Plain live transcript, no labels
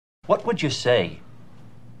What would you say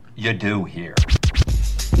you do here?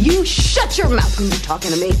 You shut your mouth when you're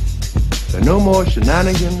talking to me. There are no more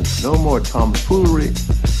shenanigans, no more tomfoolery,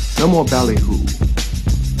 no more ballyhoo.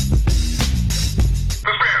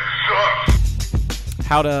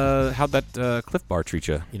 How'd that Cliff Bar treat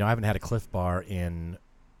you? You know, I haven't had a Cliff Bar in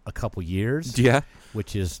a couple years. Yeah.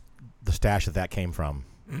 Which is the stash that came from.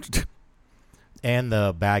 And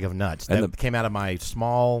the bag of nuts. That came out of my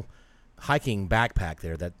small hiking backpack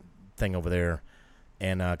there, that thing over there.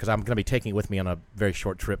 And because I'm going to be taking it with me on a very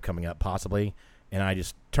short trip coming up, possibly. And I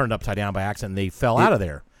just turned it upside down by accident, and they fell out of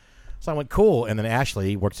there. So I went, cool. And then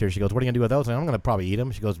Ashley works here. She goes, what are you going to do with those? And I'm going to probably eat them.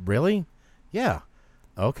 She goes, really? Yeah.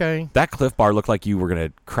 Okay. That Cliff Bar looked like you were going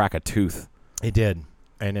to crack a tooth. It did.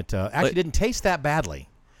 And it actually didn't taste that badly.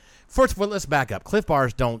 First of all, let's back up. Cliff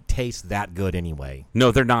Bars don't taste that good anyway. No,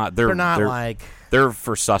 they're not. They're They're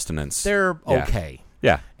for sustenance. They're okay.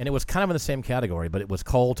 Yeah. And it was kind of in the same category, but it was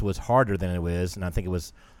cold, so it was harder than it is. And I think it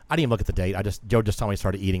was, I didn't even look at the date. Joe just told me he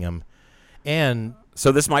started eating them. And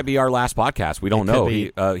so this might be our last podcast. We don't know.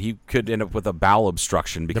 He could end up with a bowel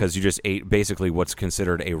obstruction because you just ate basically what's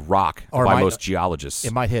considered a rock by most geologists.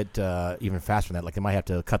 It might hit even faster than that. Like they might have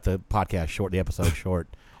to cut the podcast short, the episode short.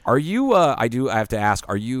 Are you? I have to ask.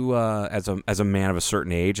 Are you as a man of a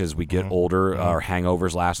certain age, as we get older, our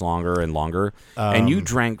hangovers last longer and longer? And you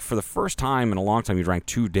drank for the first time in a long time. You drank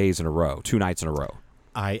 2 nights in a row.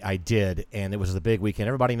 I did, and it was the big weekend.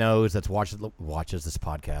 Everybody knows that watches this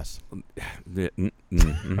podcast.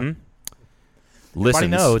 Mm-hmm. Everybody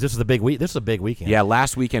knows this is the big week. This is a big weekend. Yeah,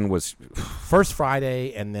 last weekend was first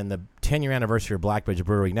Friday, and then the 10-year anniversary of Blackbridge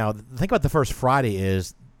Brewery. Now, the thing about the first Friday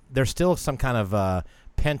is there's still some kind of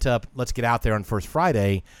pent up. Let's get out there on first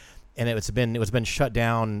Friday. And it was been shut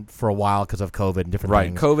down for a while because of COVID and different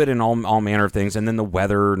things. Right, COVID and all manner of things, and then the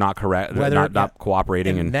weather not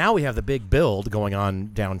cooperating, and now we have the big build going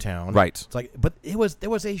on downtown. Right, it's like, but there was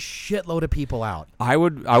a shitload of people out. I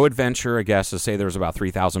would venture a guess to say there was about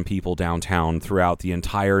 3,000 people downtown throughout the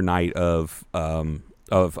entire night of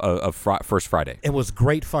First Friday. It was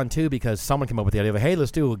great fun too because someone came up with the idea of, hey,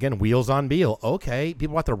 let's do again Wheels on Beale. Okay,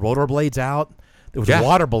 people got their rotor blades out. There was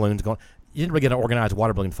water balloons going. You didn't really get an organized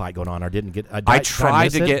water balloon fight going on, or didn't get. I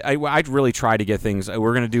really tried to get things.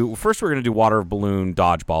 We're gonna do water balloon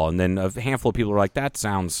dodgeball, and then a handful of people were like, "That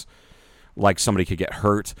sounds like somebody could get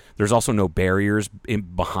hurt." There's also no barriers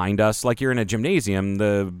behind us. Like you're in a gymnasium,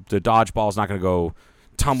 the dodgeball is not going to go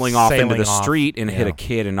tumbling off into the street and hit a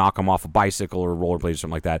kid and knock him off a bicycle or rollerblade or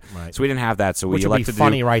something like that. Right. So we didn't have that. So which we would elected be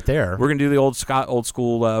funny right there. We're going to do the old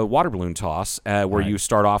school water balloon toss where you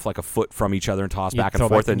start off like a foot from each other and toss back and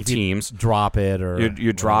forth in teams. Drop it or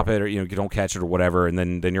you drop it or you don't catch it or whatever, and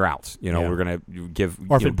then you're out. We're going to give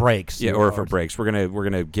if it breaks. Yeah, or if it breaks, we're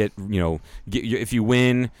gonna get if you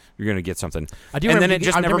win, you're going to get something. And then it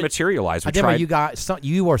just never materialized. I remember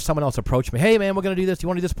you or someone else approached me. Hey man, we're going to do this. Do you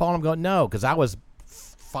want to do this, Paul? And I'm going no, because I was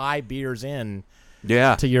 5 beers in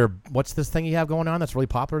to your what's this thing you have going on that's really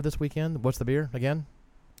popular this weekend? What's the beer again?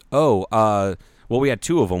 Well, we had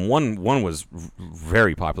 2 of them. One was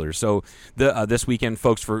very popular. So this weekend,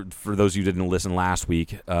 folks, for those of you who didn't listen last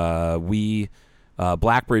week, we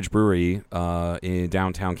Blackbridge Brewery in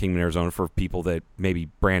downtown Kingman, Arizona, for people that may be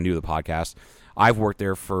brand new to the podcast. I've worked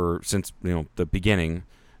there since the beginning.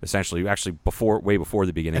 Essentially, actually way before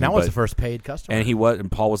the beginning. And I was the first paid customer.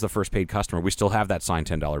 And Paul was the first paid customer. We still have that signed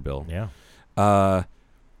 $10 bill. Yeah.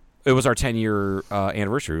 It was our 10-year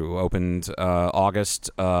anniversary. We opened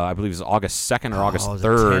August, I believe it was August 2nd or August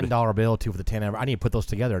 3rd. $10 bill too for the 10. I need to put those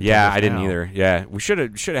together. Yeah, I didn't either. Yeah, we should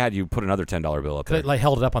have had you put another $10 bill up there. Like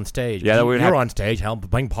held it up on stage. Yeah, you're on stage.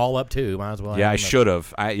 Bring Paul up too. Might as well. Yeah, I should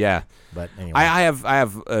have. But anyway, I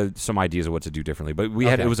have some ideas of what to do differently. But we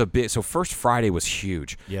had it was a bit. So First Friday was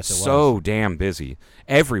huge. Yes, it was. So damn busy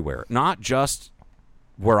everywhere. Not just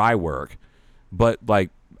where I work, but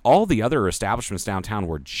like. All the other establishments downtown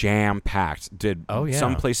were jam-packed.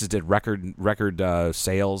 Some places did record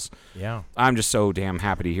sales. Yeah. I'm just so damn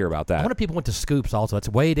happy to hear about that. I wonder if people went to Scoops also. It's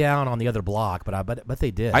way down on the other block, but they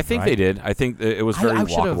did. I think they did. I think it was very walkable.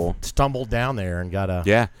 I should have stumbled down there and got a.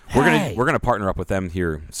 Yeah, we're gonna partner up with them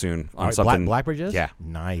here soon on something. Blackbridges? Yeah.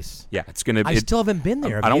 Nice. Yeah, it's gonna. I still haven't been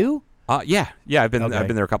there. Have you? Yeah. I've been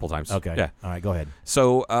there a couple times. Okay. Yeah. All right. Go ahead.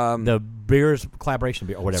 So the beers collaboration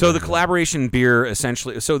beer or whatever. So the collaboration beer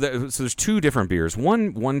essentially. So there's 2 different beers.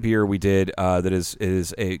 One beer we did that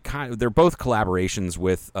is a kind. They're both collaborations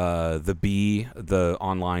with the Bee, the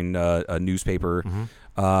online newspaper. Mm-hmm.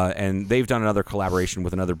 And they've done another collaboration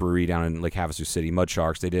with another brewery down in Lake Havasu City, Mud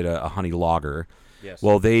Sharks. They did a honey lager. Yes.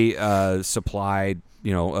 Well, they supplied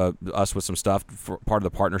us with some stuff for part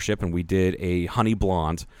of the partnership, and we did a honey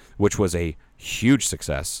blonde, which was a huge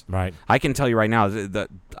success. Right. I can tell you right now that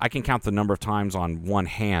I can count the number of times on one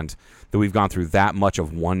hand that we've gone through that much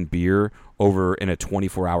of one beer over in a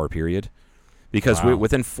 24-hour period. Because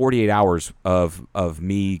within 48 hours of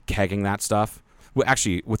me kegging that stuff,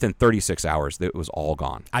 actually within 36 hours, it was all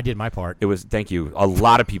gone. I did my part. It was, thank you. A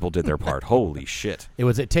lot of people did their part. Holy shit.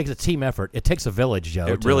 It takes a team effort. It takes a village, Joe.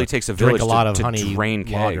 It really takes a village drink a lot of to honey drain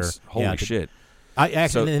lager. kegs. Holy shit.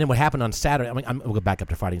 And then what happened on Saturday? I mean, we'll go back up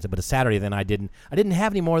to Friday, but a Saturday, then I didn't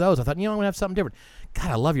have any more of those. I thought, I'm gonna have something different.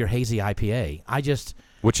 God, I love your hazy IPA.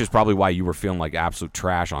 Which is probably why you were feeling like absolute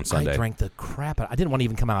trash on Sunday. I drank the crap out. I didn't want to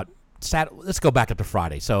even come out. Let's go back up to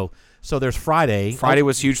Friday. So there's Friday. Friday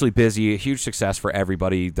was hugely busy, a huge success for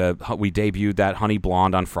everybody. We debuted that Honey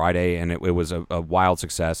Blonde on Friday, and it was a wild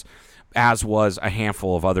success. As was a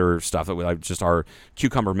handful of other stuff. Just our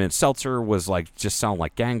cucumber mint seltzer was like just selling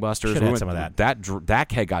like gangbusters. Should have some of that. That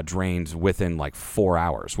keg got drained within like 4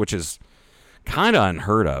 hours, which is kind of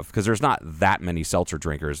unheard of because there's not that many seltzer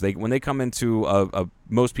drinkers. When they come into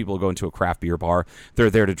most people go into a craft beer bar,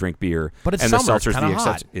 they're there to drink beer. But it's and summer, the seltzer's it's kinda the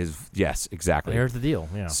hot. exception. Yes, exactly. There's the deal.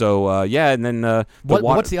 Yeah. So and then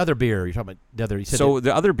what's the other beer you're talking about? The other.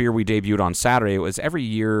 The other beer we debuted on Saturday was every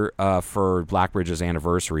year for Blackbridge's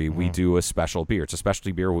anniversary. We do a special beer. It's a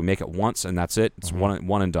specialty beer. We make it once and that's it. It's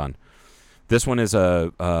one and done. This one is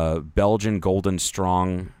a Belgian Golden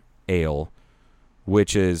Strong Ale,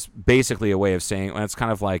 which is basically a way of saying it's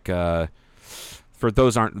kind of like for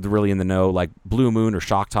those aren't really in the know, like Blue Moon or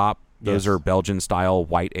Shock Top. Those are Belgian style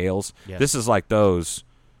white ales. Yes. This is like those,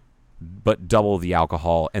 but double the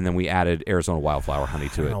alcohol, and then we added Arizona Wildflower honey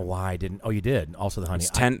to it. I don't know why I didn't. Oh, you did. Also the honey.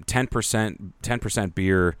 It's 10%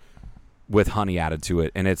 beer with honey added to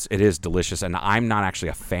it, and it is delicious. And I'm not actually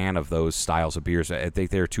a fan of those styles of beers. I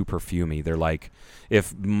think they're too perfumey. They're like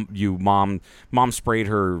if mom sprayed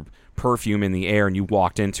her perfume in the air and you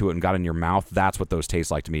walked into it and got in your mouth. That's what those taste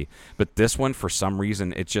like to me. But this one, for some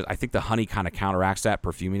reason, I think the honey kind of counteracts that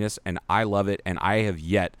perfuminess, and I love it. And I have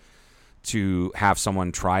yet to have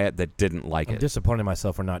someone try it that didn't like it. I'm disappointed in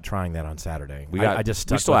myself for not trying that on Saturday. We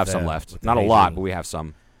still have some left. Not a lot, but we have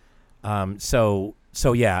some. So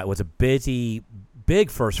yeah, it was a big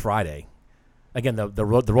first Friday. Again, the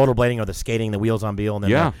rollerblading or the skating, the wheels on wheel, and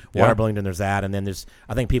then the water balloon, and there's that, and then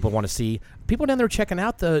I think people want to see people down there checking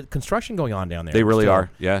out the construction going on down there. They really are,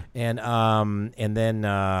 yeah. And then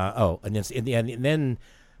then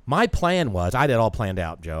my plan was I had it all planned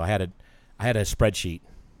out, Joe. I had a spreadsheet.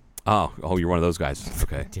 Oh, you're one of those guys.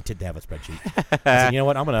 Okay. Did have a spreadsheet. I said, you know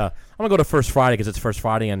what? I'm gonna go to First Friday because it's First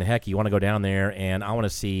Friday, and heck, you want to go down there, and I want to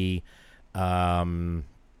see who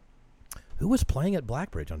was playing at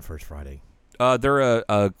Blackbridge on First Friday. They're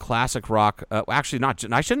a classic rock. Actually, not.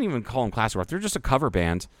 I shouldn't even call them classic rock. They're just a cover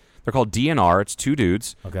band. They're called DNR. It's two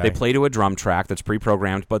dudes. Okay. They play to a drum track that's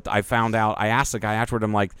pre-programmed. But I found out. I asked the guy afterward.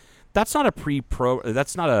 I'm like, that's not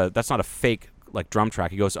a That's not a fake like drum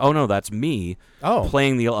track. He goes, oh no, that's me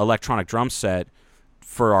playing the electronic drum set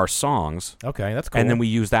for our songs. Okay, that's cool. And then we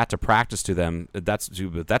use that to practice to them. That's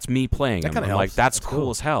me playing. That kind of helps. Like that's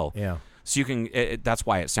cool as hell. Yeah. So you can. That's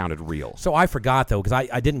why it sounded real. So I forgot though because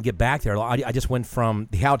I didn't get back there. I just went from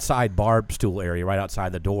the outside bar stool area right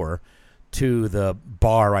outside the door to the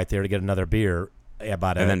bar right there to get another beer. And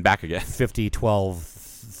then back again. 50, 12,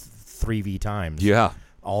 3V times. Yeah.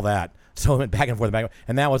 All that. So I went back and forth,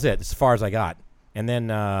 and that was it as far as I got. And then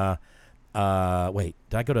wait,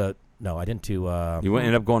 did I go to? No, I didn't. You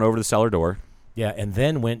ended up going over the cellar door. Yeah, and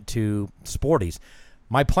then went to Sporty's.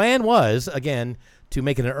 My plan was again to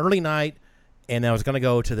make it an early night, and I was going to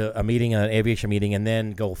go to an aviation meeting, and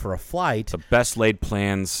then go for a flight. The best laid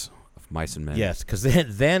plans of mice and men. Yes, because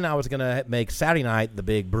then I was going to make Saturday night the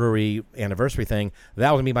big brewery anniversary thing.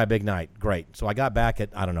 That was going to be my big night. Great. So I got back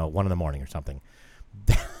at 1 a.m. or something.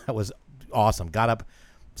 That was awesome. Got up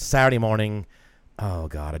Saturday morning. Oh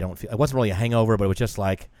God, it wasn't really a hangover, but it was just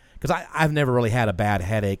like because I've never really had a bad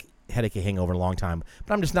headache hangover in a long time,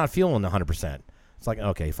 but I'm just not feeling 100%. It's like,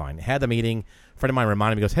 okay, fine. Had the meeting. A friend of mine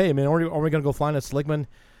reminded me, goes, hey, man, are we going to go flying at Sligman?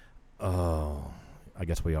 Oh, I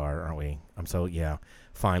guess we are, aren't we? Yeah,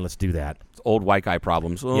 fine, let's do that. It's old white guy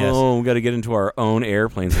problems. Oh, yes. We got to get into our own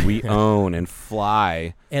airplanes that we own and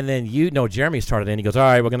fly. And then Jeremy started in. He goes, all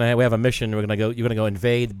right, we have a mission. You're going to go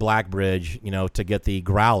invade Blackbridge, to get the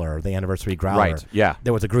Growler, the anniversary Growler. Right, yeah.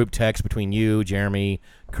 There was a group text between you, Jeremy,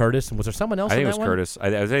 Curtis, and was there someone else? I think in it was that Curtis. I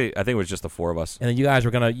think it was just the four of us. And then you guys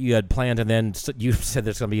you had planned, and then you said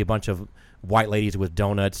there's going to be a bunch of white ladies with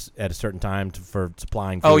donuts at a certain time for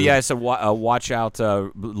supplying food. Oh yeah, so watch out.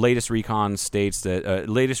 Latest recon states that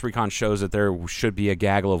latest recon shows that there should be a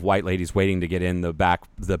gaggle of white ladies waiting to get in the back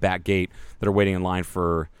gate that are waiting in line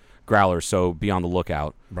for Growlers. So be on the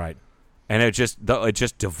lookout. Right. And it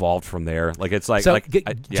just devolved from there. Like it's like, So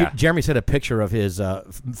Jeremy sent a picture of his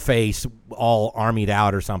face all armied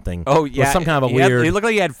out or something. Oh yeah, with some kind of a weird. It looked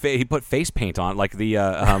like he put face paint on, like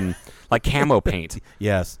the like camo paint.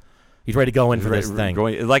 Yes, he's ready to go in for this thing.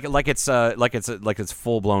 Like it's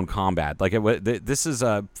full blown combat. Like this is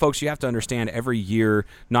folks. You have to understand. Every year,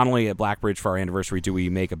 not only at Blackbridge for our anniversary do we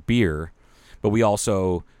make a beer, but we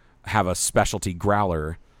also have a specialty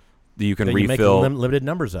growler that you can then refill. You make limited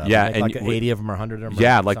numbers of. Yeah, and like 80 of them or 100 of them.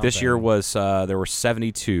 Yeah, like this year was there were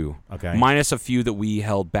 72. Okay, minus a few that we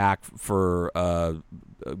held back for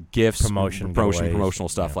gifts, promotional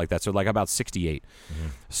stuff like that. So like about 68. Mm-hmm.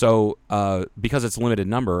 So because it's limited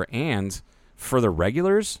number, and for the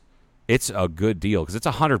regulars, it's a good deal because it's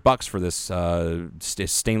 $100 for this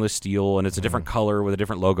stainless steel, and it's a different color with a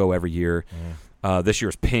different logo every year. This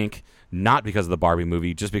year's pink. Not because of the Barbie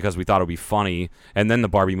movie, just because we thought it would be funny. And then the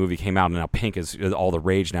Barbie movie came out, and now pink is all the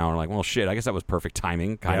rage now. And we're like, well, shit, I guess that was perfect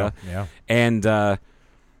timing, kind of. Yeah. And it's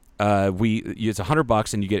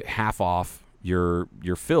 $100, and you get half off your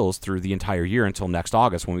fills through the entire year until next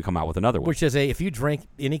August when we come out with another one. Which is if you drink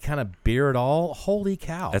any kind of beer at all, holy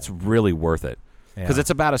cow. That's really worth it. Because it's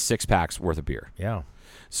about a 6-pack's worth of beer. Yeah.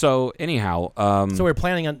 So anyhow, so we're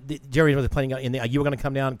planning on Jerry was planning on. You were going to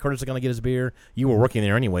come down. Curtis was going to get his beer. You were working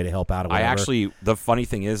there anyway to help out. Or whatever. The funny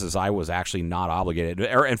thing is I was actually not obligated.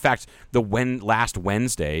 In fact, last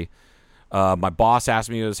Wednesday, my boss asked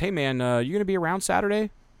me, "Hey man, you going to be around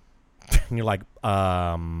Saturday?" And you're like,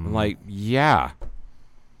 I'm like, yeah,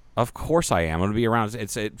 of course I am. I'm going to be around.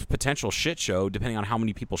 It's a potential shit show depending on how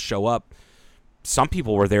many people show up. Some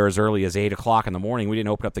people were there as early as 8 o'clock in the morning. We didn't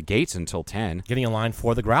open up the gates until 10. Getting in line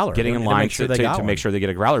for the growler. Getting in line to make sure they get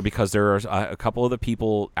a growler because there are a couple of the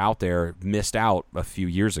people out there missed out a few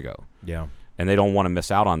years ago. Yeah. And they don't want to miss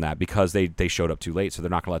out on that because they showed up too late, so they're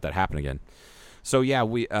not going to let that happen again. So yeah,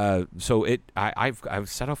 I've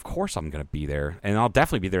said of course I'm going to be there, and I'll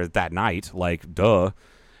definitely be there that night. Like duh.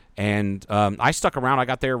 And I stuck around. I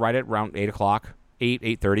got there right at around 8 o'clock,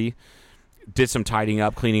 8:30. Did some tidying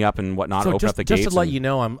up, cleaning up, and whatnot. So open up the gates. Just to let you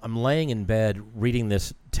know, I'm laying in bed reading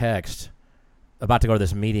this text, about to go to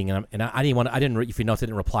this meeting, and I didn't. If you notice, I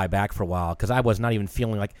didn't reply back for a while because I was not even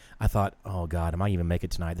feeling like I thought, oh God, am I even make it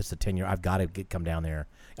tonight? This is a 10-year. I've got to come down there.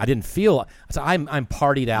 I didn't feel. So I'm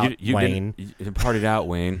partied out, Wayne. You partied out,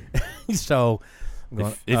 Wayne. So.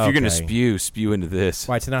 If you're going to spew into this.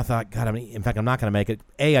 Right, so then I thought, God, in fact, I'm not going to make it.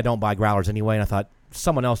 I don't buy growlers anyway, and I thought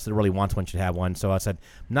someone else that really wants one should have one. So I said,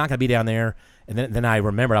 I'm not going to be down there. And then I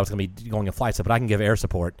remembered I was going to be going a flight stuff, but I can give air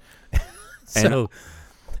support.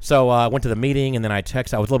 So I went to the meeting, and then I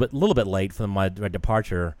texted. I was a little bit late for my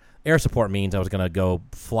departure. Air support means I was going to go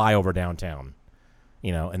fly over downtown,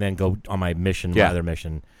 and then go on my mission, my other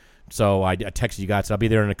mission. So I texted you guys. I'll be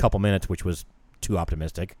there in a couple minutes, which was too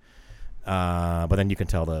optimistic. But then you can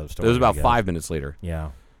tell the story. It was about 5 minutes later.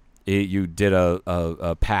 Yeah. You did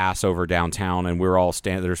a pass over downtown, and we were all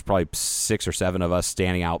standing. There's probably 6 or 7 of us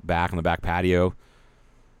standing out back on the back patio.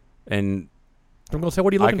 And I'm going to say,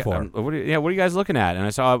 what are you looking for? What are you guys looking at? And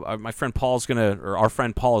I saw our friend Paul is going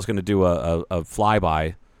to do a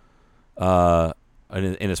flyby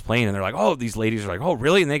in his plane. And they're like, oh, these ladies are like, oh,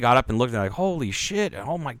 really? And they got up and looked, and they're like, holy shit.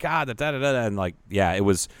 Oh, my God. And like, yeah, it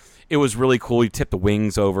was really cool. He tipped the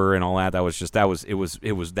wings over and all that. That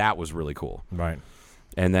was really cool. Right.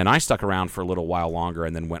 And then I stuck around for a little while longer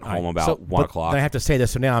and then went home about 1 o'clock. I have to say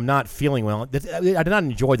this. So now I'm not feeling well. I did not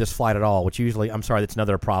enjoy this flight at all, which usually, I'm sorry, that's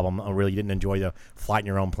another problem. I really didn't enjoy the flight in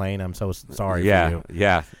your own plane. I'm so sorry for you.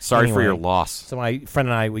 Yeah. Sorry for your loss. So my friend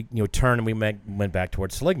and I, we turned and we went back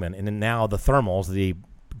towards Seligman. And then now the thermals, the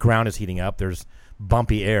ground is heating up. There's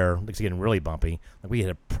bumpy air. It's getting really bumpy. Like we had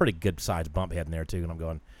a pretty good-sized bump heading there, too. And I'm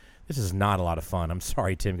going, this is not a lot of fun. I'm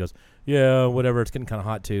sorry, Tim. He goes, yeah, whatever. It's getting kind of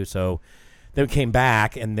hot, too. So then we came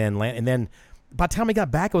back and then by the time we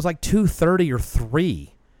got back, it was like 2:30 or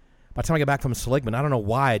 3. By the time I got back from Seligman, I don't know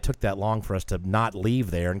why it took that long for us to not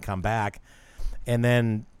leave there and come back. And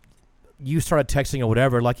then you started texting or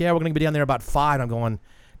whatever, like, yeah, we're going to be down there about 5. And I'm going,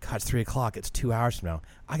 God, it's 3 o'clock. It's 2 hours from now.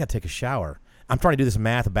 I got to take a shower. I'm trying to do this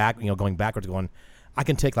math back, going backwards, going, I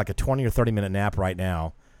can take like a 20 or 30-minute nap right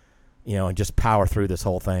now, and just power through this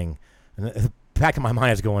whole thing. And back in my mind,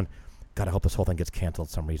 I was going, God, I hope this whole thing gets canceled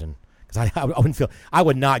for some reason. Because I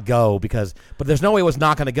would not go but there's no way it was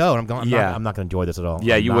not going to go. And I'm going, I'm not going to enjoy this at all.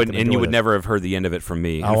 Yeah, you wouldn't, and you would never have heard the end of it from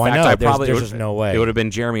me. Oh, in fact, I know. There's just no way. It would have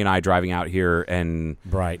been Jeremy and I driving out here and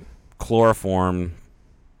right chloroform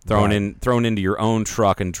thrown into your own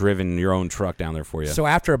truck and driven your own truck down there for you. So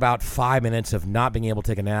after about 5 minutes of not being able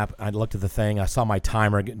to take a nap, I looked at the thing. I saw my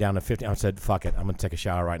timer get down to 50. I said, "Fuck it, I'm going to take a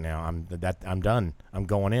shower right now. I'm done. I'm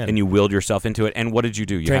going in." And you willed yourself into it. And what did you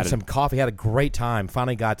do? You drank some coffee, had a great time.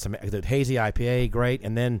 Finally got the hazy IPA, great.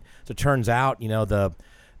 And then so it turns out,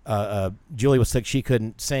 Julie was sick; she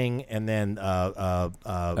couldn't sing, and then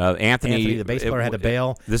Anthony, the bass player, had to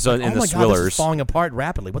bail. This is in the Swillers. God, this is falling apart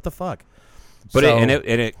rapidly. What the fuck? But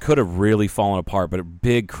it could have really fallen apart. But a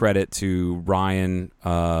big credit to Ryan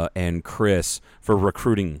and Chris for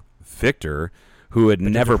recruiting Victor, who had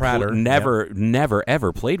never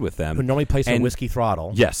ever played with them. Who normally plays on Whiskey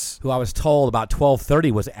Throttle. Yes. Who I was told about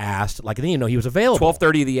 12:30 was asked. Like, I didn't even know he was available.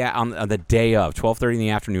 12:30 on the day of. 12:30 in the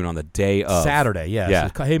afternoon on the day of. Saturday, yes.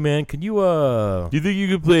 Yeah. So, hey, man, can you... Do you think you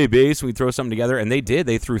could play bass? We throw something together. And they did.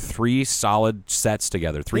 They threw 3 solid sets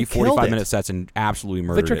together. 3 45-minute sets and absolutely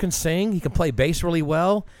murdered Victor it. can sing. He can play bass really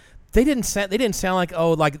well. They didn't sound like,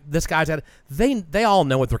 like this guy's at... They all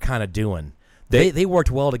know what they're kind of doing. They worked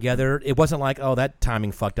well together. It wasn't like, that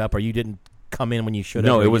timing fucked up, or you didn't come in when you should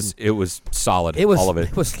have. No, it was solid. All of it.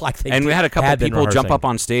 It was like and we had a couple people jump up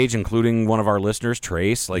on stage, including one of our listeners,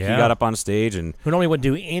 Trace. He got up on stage and who normally wouldn't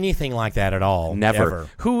do anything like that at all. Never. Ever.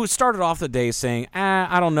 Who started off the day saying,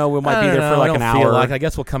 I don't know, we might be there for like an hour. I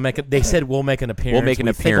guess we'll come make it. They said we'll make an appearance. We'll make an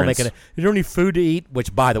appearance. Is there any food to eat?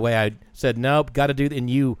 Which, by the way, I said nope. Got to do. And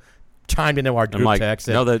you chimed into our group text.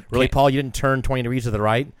 Really, Paul, you didn't turn 20 degrees to the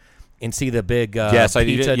right and see the big yes,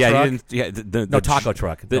 pizza truck? The taco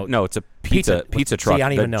truck. No, it's a pizza truck. See, I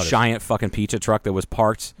didn't even the notice. Giant fucking pizza truck that was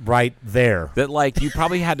parked right there. That you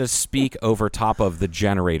probably had to speak over top of the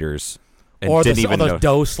generators. And or didn't even those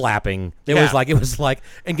dough slapping. It was like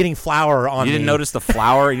and getting flour on. You didn't notice the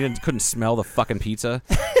flour. You couldn't smell the fucking pizza.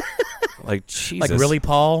 Jesus. Like really,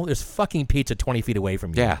 Paul? There's fucking pizza 20 feet away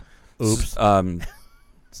from you. Yeah. Oops.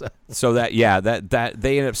 So that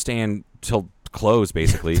they ended up staying till close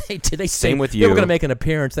basically. they same with you. They were going to make an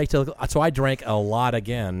appearance. So I drank a lot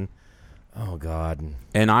again. Oh God!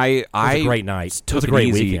 And it was a great night. Took it was a great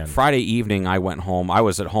easy. weekend. Friday evening, I went home. I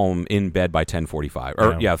was at home in bed by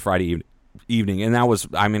 10:45. Friday evening, and that was.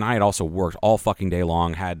 I mean, I had also worked all fucking day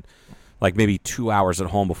long. Had maybe 2 hours at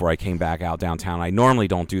home before I came back out downtown. I normally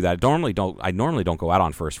don't do that. I normally don't go out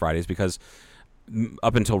on first Fridays because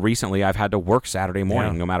up until recently, I've had to work Saturday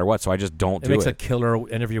morning no matter what. So I just don't do it. It makes a killer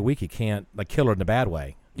end of your week. You can't killer in a bad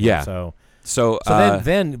way. Yeah. So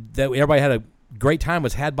then everybody had a great time.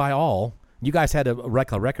 Was had by all. You guys had a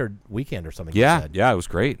record weekend or something. Yeah, it was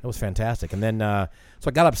great. It was fantastic. And then so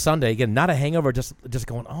I got up Sunday again, not a hangover, just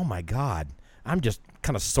going, oh my God, I'm just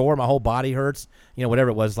kind of sore. My whole body hurts. Whatever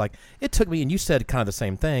it was. It took me, and you said kind of the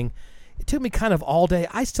same thing. It took me kind of all day.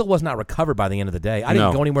 I still was not recovered by the end of the day. I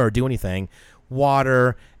didn't go anywhere or do anything.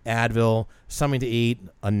 Water, Advil, something to eat,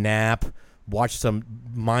 a nap, watch some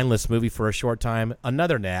mindless movie for a short time,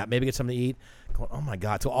 another nap, maybe get something to eat. Going, oh my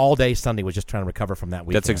God! So all day Sunday was just trying to recover from that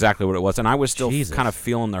weekend. That's exactly what it was, and I was still kind of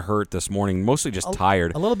feeling the hurt this morning, mostly just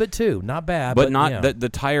tired. A little bit too, not bad, but not the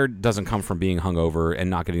tired doesn't come from being hungover and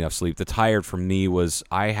not getting enough sleep. The tired for me was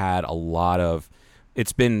I had a lot of.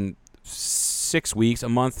 It's been 6 weeks, a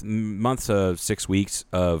month to 6 weeks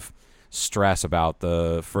of stress about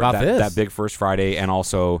that big first Friday, and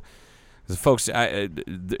also. Folks,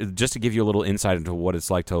 just to give you a little insight into what it's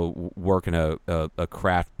like to work in a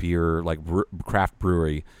craft beer, craft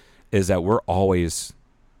brewery, is that we're always,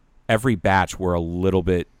 every batch, we're a little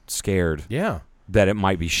bit scared that it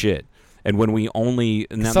might be shit. And when we only...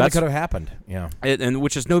 Something could have happened, yeah. And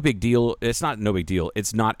which is no big deal. It's not no big deal.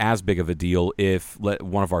 It's not as big of a deal if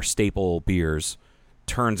one of our staple beers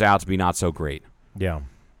turns out to be not so great. Yeah.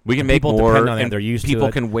 We can make more, and they're used people to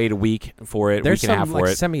it. Can wait a week for it. There's we can have for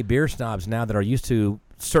it. semi-beer snobs now that are used to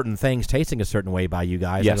certain things tasting a certain way by you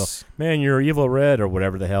guys. Yes. Go, man, you're Evil Red or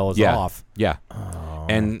whatever the hell is off. Yeah. Oh.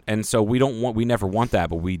 And so we never want that,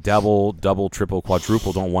 but we double, triple,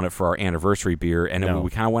 quadruple don't want it for our anniversary beer. And we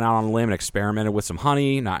kind of went out on a limb and experimented with some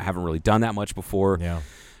honey. Haven't really done that much before. Yeah.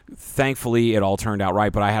 Thankfully, it all turned out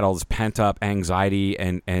right, but I had all this pent up anxiety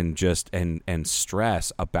and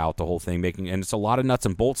stress about the whole thing, and it's a lot of nuts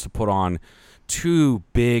and bolts to put on 2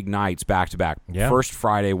 big nights back to back. Yeah. First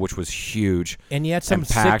Friday, which was huge, and you had some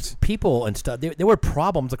sick people and stuff. There were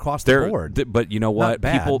problems across the board, but you know what?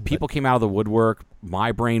 People came out of the woodwork.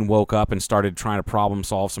 My brain woke up and started trying to problem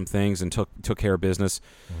solve some things and took care of business.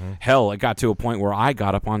 Mm-hmm. Hell, it got to a point where I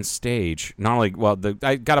got up on stage. I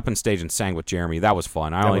got up on stage and sang with Jeremy. That was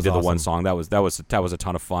fun. I only did awesome. The one song. That was a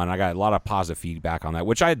ton of fun. I got a lot of positive feedback on that,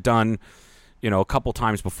 which I had done, a couple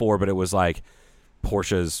times before. But it was like,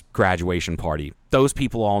 Portia's graduation party. Those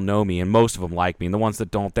people all know me, and most of them like me. And the ones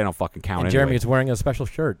that don't, they don't fucking count. And Jeremy is wearing a special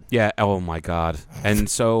shirt. Yeah. Oh my God. And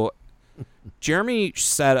so Jeremy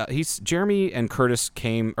Jeremy and Curtis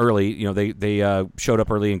came early. You know, they showed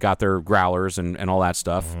up early and got their growlers and all that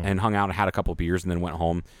stuff, and hung out and had a couple beers and then went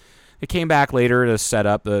home. They came back later to set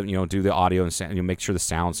up the, do the audio and make sure the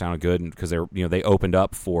sound sounded good, because they opened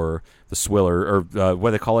up for the Swiller, or what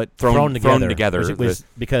do they call it, thrown together.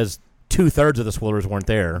 Because 2/3 of the Swillers weren't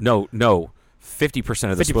there. No,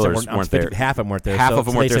 50% of the Swillers weren't there. Half of them weren't there. Half of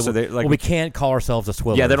them weren't there. So they we can't call ourselves a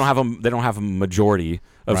Swillers. Yeah, they don't have a majority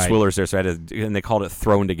of Swillers there. So and they called it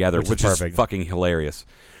thrown together, which is fucking hilarious.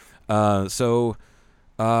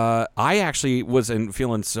 I actually was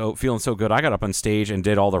feeling so good. I got up on stage and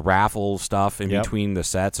did all the raffle stuff in between the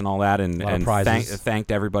sets and all that, and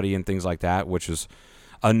thanked everybody and things like that, which is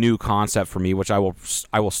a new concept for me, which I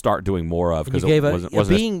will start doing more of, because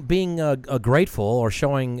being grateful or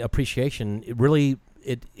showing appreciation.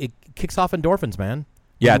 It kicks off endorphins, man.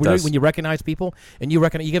 Yeah, it does. When you recognize people, and you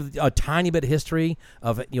give a tiny bit of history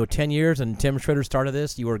of 10 years, and Tim Schroeder started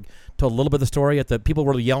this. You were told a little bit of the story people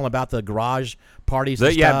were yelling about the garage parties.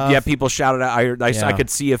 And stuff. Yeah, people shouted out. I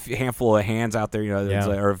could see a handful of hands out there,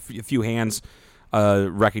 or a few hands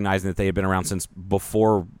recognizing that they had been around since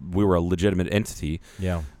before we were a legitimate entity.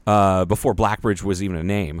 Yeah. Before Blackbridge was even a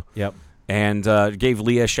name. Yep. And gave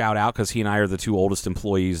Lee a shout out, because he and I are the two oldest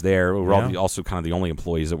employees there. We were also kind of the only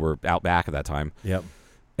employees that were out back at that time. Yep.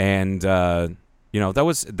 And that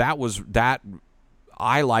was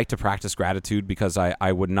I like to practice gratitude, because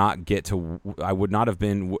I would not have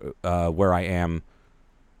been where I am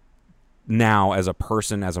now as a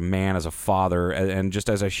person, as a man, as a father, and just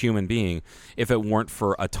as a human being, if it weren't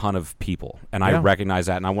for a ton of people. And I recognize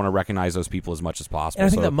that, and I want to recognize those people as much as possible. And I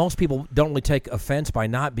think that most people don't really take offense by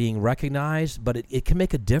not being recognized, but it can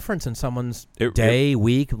make a difference in someone's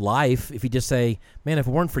week, life, if you just say, man, if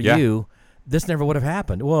it weren't for you, this never would have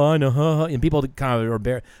happened. Well, I know, and people kind of are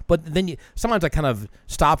bare. But then sometimes I kind of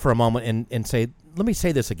stop for a moment and say, let me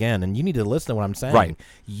say this again, and you need to listen to what I'm saying. Right.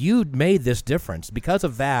 You made this difference because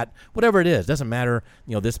of that, whatever it is. Doesn't matter,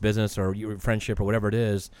 this business or your friendship or whatever it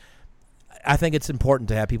is. I think it's important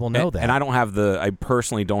to have people know that. And I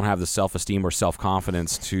personally don't have the self-esteem or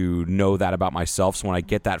self-confidence to know that about myself. So when I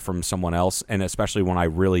get that from someone else, and especially when I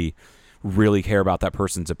really care about that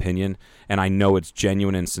person's opinion, and I know it's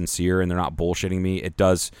genuine and sincere, and they're not bullshitting me,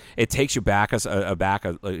 it takes you back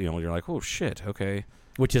you're like, oh shit, okay.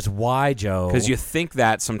 Which is why, Joe, because you think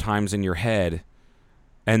that sometimes in your head,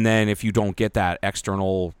 and then if you don't get that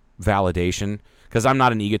external validation, because I'm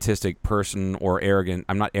not an egotistic person or arrogant.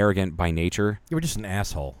 I'm not arrogant by nature. You're just an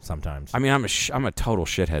asshole sometimes. I mean, I'm a total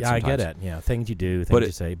shithead. Yeah, sometimes. I get it. Yeah, things you do, things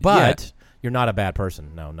you say, but you're not a bad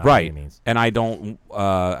person. No, not by any means. And I don't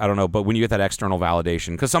know, but when you get that external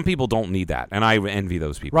validation, because some people don't need that, and I envy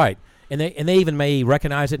those people. Right, and they even may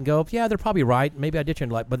recognize it and go, yeah, they're probably right. Maybe I did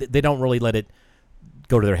change life, but they don't really let it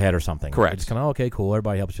go to their head or something. Correct. It's kind of, okay, cool,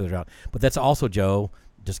 everybody helps each other out. But that's also, Joe,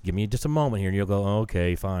 just give me just a moment here, and you'll go,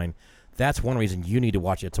 okay, fine. That's one reason you need to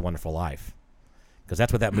watch It's a Wonderful Life, because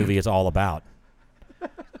that's what that movie is all about.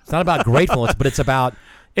 It's not about gratefulness, but it's about...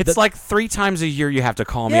 It's like 3 times a year you have to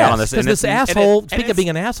call me out on this. Because this asshole, speaking of being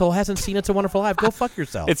an asshole, hasn't seen It's a Wonderful Life. Go fuck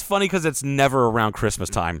yourself. It's funny because it's never around Christmas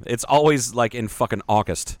time. It's always like in fucking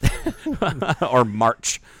August or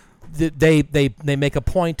March. They make a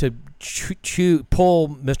point to pull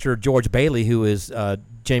Mr. George Bailey, who is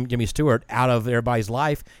Jimmy Stewart, out of everybody's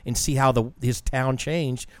life and see how his town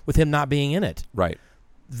changed with him not being in it. Right.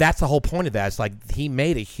 That's the whole point of that. It's like he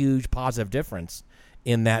made a huge positive difference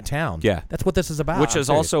in that town. Yeah. That's what this is about. Which is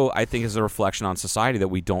also, I think, is a reflection on society that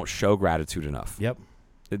we don't show gratitude enough. Yep.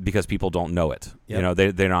 Because people don't know it. Yep.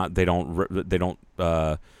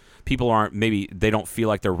 People aren't, maybe they don't feel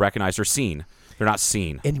like they're recognized or seen. They're not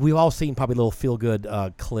seen. And we've all seen probably little feel-good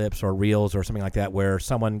clips or reels or something like that where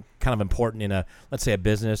someone kind of important in let's say a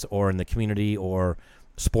business or in the community or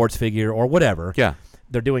sports figure or whatever. Yeah.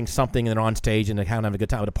 They're doing something and they're on stage and they're kind of having a good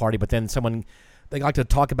time at a party, but then they like to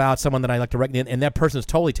talk about someone that I like to recognize, and that person is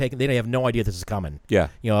totally taken. They have no idea this is coming. Yeah.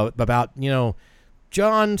 About,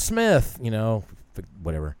 John Smith,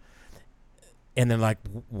 whatever. And then like,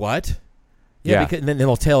 what? Yeah. Because, and then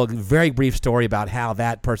they'll tell a very brief story about how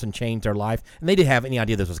that person changed their life, and they didn't have any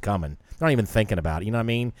idea this was coming. They're not even thinking about it. You know what I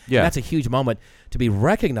mean? Yeah. And that's a huge moment to be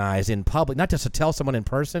recognized in public, not just to tell someone in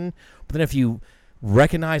person, but then if you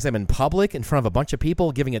recognize them in public in front of a bunch of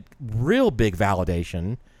people, giving it real big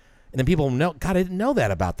validation. And then people know, God, I didn't know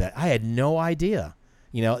that about that. I had no idea.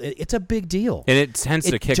 It's a big deal. And it tends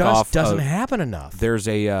to kick off. It just doesn't happen enough. There's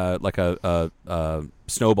a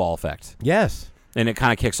snowball effect. Yes. And it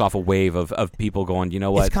kind of kicks off a wave of people going, you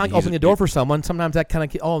know what? It's kind of opening the door for someone. Sometimes that kind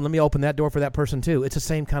of, let me open that door for that person too. It's the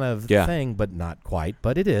same kind of thing, but not quite.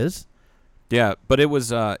 But it is. Yeah, but it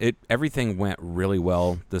was everything went really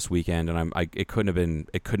well this weekend, and it could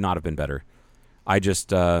not have been better. I just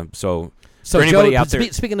so for anybody Joe, out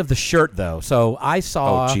there. Speaking of the shirt though, so I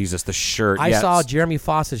saw. Oh Jesus, the shirt! I saw Jeremy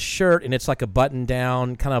Foss's shirt, and it's like a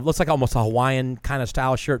button-down kind of looks like almost a Hawaiian kind of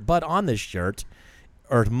style shirt. But on this shirt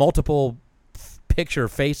are multiple picture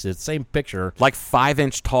faces, same picture, like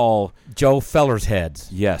 5-inch tall Joe Feller's heads.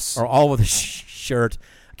 Yes, or all over the shirt.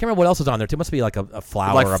 I can't remember what else is on there. It must be like a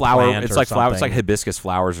flower, like or a flower. plant It's or like something. flowers. It's like hibiscus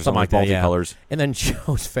flowers or something like that, multicolors. And then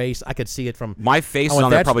Joe's face, I could see it from my face. I Is went,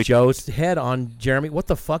 on there that's probably Joe's head on Jeremy. What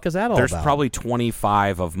the fuck is that all There's about? probably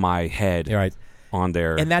 25 of my head. You're right. On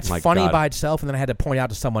there, and that's My funny God. by itself. And then I had to point out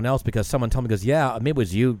to someone else because someone told me, goes, yeah, maybe it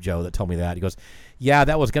was you, Joe, that told me that. He goes, yeah,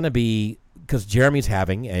 that was going to be because Jeremy's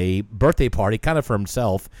having a birthday party kind of for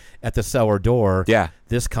himself at the cellar door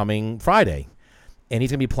this coming Friday. And he's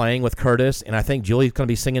going to be playing with Curtis, and I think Julie's going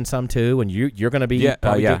to be singing some too, and you're going to be Yeah,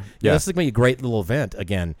 probably yeah. This is going to be a great little event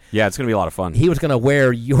again. Yeah, it's going to be a lot of fun. He was going to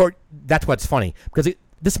wear your – that's what's funny because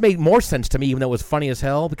this made more sense to me even though it was funny as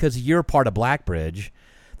hell because you're part of Blackbridge.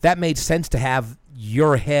 That made sense to have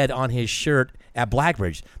your head on his shirt at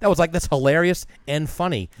Blackbridge. That was like, that's hilarious and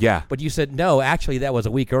funny. Yeah. But you said, no, actually, that was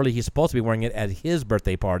a week early. He's supposed to be wearing it at his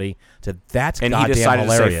birthday party. So that's and goddamn he decided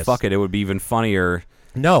hilarious. to say, fuck it, it would be even funnier.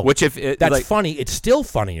 No. Which if that's funny. It's still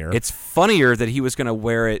funnier. It's funnier that he was going to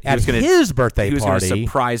wear it. At his birthday party. He was party. going to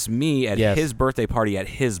surprise me at his birthday party at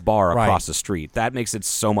his bar across the street. That makes it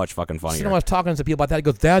so much fucking funnier. So, I was talking to people about that. He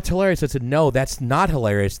goes, that's hilarious. I said, no, that's not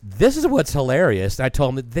hilarious. This is what's hilarious. And I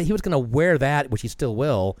told him that he was going to wear that, which he still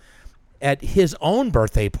will, at his own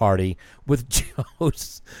birthday party with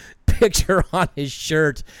Joe's picture on his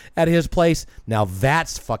shirt at his place. Now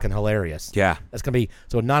that's fucking hilarious. Yeah. That's going to be,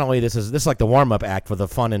 so not only this is like the warm-up act for the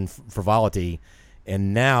fun and frivolity,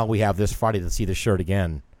 and now we have this Friday to see the shirt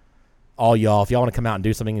again. All y'all, if y'all want to come out and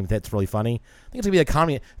do something that's really funny, I think it's going to be a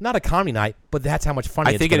comedy, not a comedy night, but that's how much fun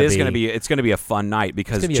I think it is going to be. It's going to be a fun night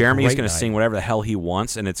because Jeremy's going to sing whatever the hell he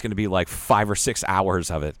wants, and it's going to be like 5 or 6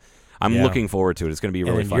 hours of it. I'm looking forward to it. It's going to be a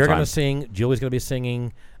really fun time. You're going to sing. Julie's going to be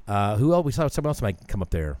singing. Who else? We saw someone else might come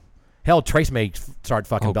up there. Hell, Trace may start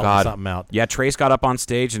fucking belting something out. Yeah, Trace got up on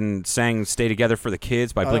stage and sang "Stay Together for the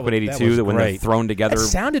Kids" by Blink-182. That when they're thrown together, it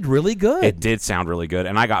sounded really good. It did sound really good,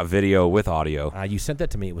 and I got video with audio. You sent that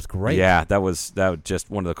to me. It was great. Yeah, that was just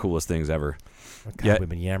one of the coolest things ever. God, we've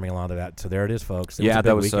been yammering a lot of that. So there it is, folks.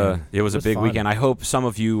 It was a big weekend. I hope some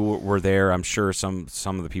of you were there. I'm sure some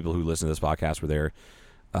of the people who listen to this podcast were there.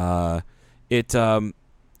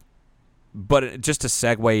 But just to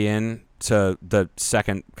segue in to the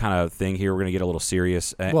second kind of thing here, we're going to get a little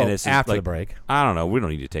serious. Well, and it's after like, the break. I don't know. We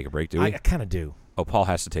don't need to take a break, do we? I kind of do. Oh, Paul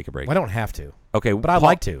has to take a break. Well, I don't have to. Okay, but I'd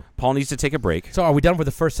like to. Paul needs to take a break. So are we done with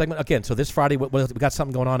the first segment? Again, so this Friday, we got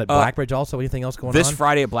something going on at Blackbridge also? Anything else going on? This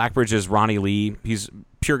Friday at Blackbridge is Ronnie Lee. He's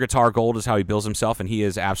pure guitar gold is how he bills himself, and he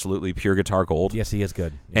is absolutely pure guitar gold. Yes, he is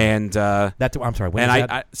good. Yeah. And I'm sorry, when is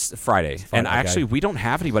that? Friday. And actually, we don't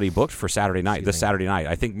have anybody booked for Saturday night. Saturday night.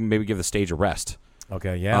 I think maybe give the stage a rest.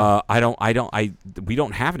 Okay, yeah. We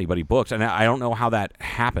don't have anybody booked, and I don't know how that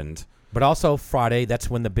happened. But also Friday, that's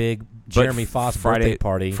when the big Jeremy Foss birthday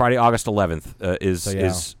party. Friday, August 11th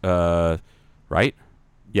is right?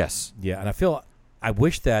 Yes. Yeah, and I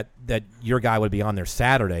wish that your guy would be on there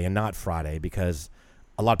Saturday and not Friday because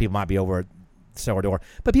a lot of people might be over at Cellar Door.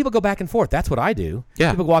 But people go back and forth. That's what I do.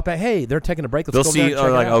 Yeah. People walk back, hey, they're taking a break. Let's They'll go see, there and check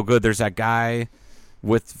it out. oh, good, there's that guy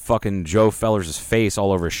with fucking Joe Fellers' face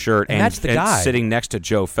all over his shirt and that's the guy sitting next to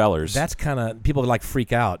Joe Fellers. That's kind of, people like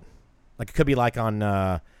freak out. Like it could be like on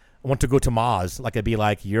I Want to Go to Maz. Like it'd be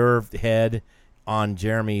like your head on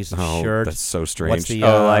Jeremy's shirt. That's so strange. What's the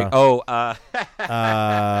Total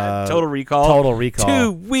Recall. Total Recall.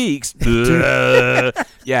 2 weeks.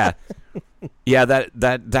 Yeah. Yeah,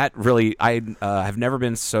 that really, I have never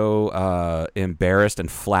been so embarrassed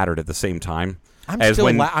and flattered at the same time. I'm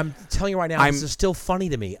telling you right now, this is still funny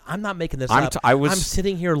to me. I'm not making this up. I'm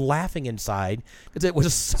sitting here laughing inside because it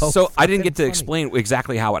was so I didn't get to funny. explain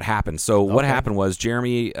exactly how it happened. So what happened was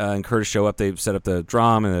Jeremy and Curtis show up. They set up the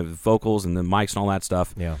drum and the vocals and the mics and all that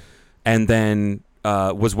stuff. Yeah. And then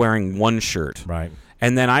was wearing one shirt. Right.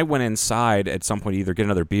 And then I went inside at some point to either get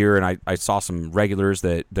another beer, and I saw some regulars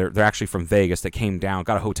that they're actually from Vegas that came down,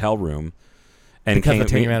 got a hotel room. And because of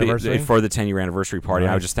the 10-year anniversary? For the 10-year anniversary party.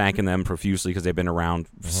 Right. I was just thanking them profusely because they've been around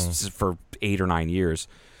for 8 or 9 years.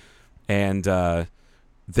 And I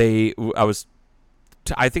was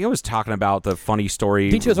I think I was talking about the funny story.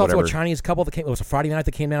 Didn't you? It was also whatever. a Chinese couple that came. It was a Friday night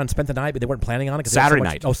that came down and spent the night, but they weren't planning on it. Saturday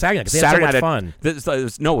night. Oh, Saturday night. 'Cause they had so much fun.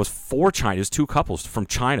 No, it was 4 China. It was 2 couples from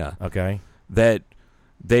China. Okay. That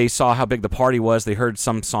they saw how big the party was. They heard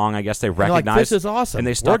some song. I guess they recognized. Like, this is awesome. And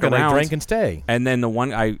they stuck We're gonna around. drink and stay. And then the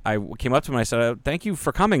one I came up to them and I said, "Thank you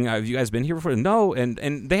for coming. Have you guys been here before?" No. And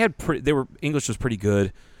they had English was pretty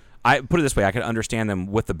good. I put it this way: I could understand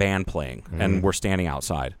them with the band playing, and we're standing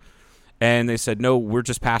outside. And they said, "No, we're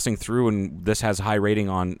just passing through, and this has a high rating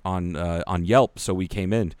on Yelp, so we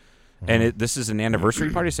came in." And this is an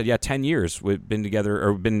anniversary party. I said, "Yeah, 10 years. We've been together,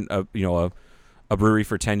 or been a brewery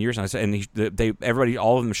for 10 years." And I said, and everybody,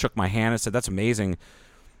 all of them shook my hand and said, "That's amazing."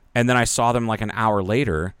 And then I saw them like an hour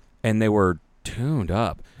later, and they were tuned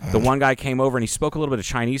up. The one guy came over and he spoke a little bit of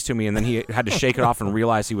Chinese to me, and then he had to shake it off and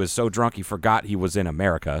realize he was so drunk he forgot he was in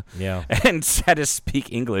America. Yeah. And had to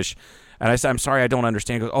speak English. And I said, "I'm sorry, I don't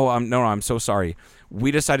understand." He goes, "Oh, I'm so sorry.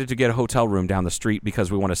 We decided to get a hotel room down the street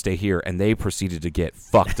because we want to stay here." And they proceeded to get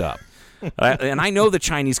fucked up. And I know the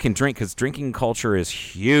Chinese can drink because drinking culture is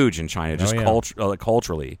huge in China, just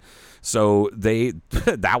culturally. So they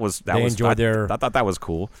enjoyed their. I thought that was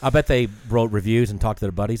cool. I bet they wrote reviews and talked to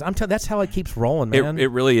their buddies. That's how it keeps rolling, man.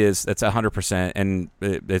 It really is. It's 100%, and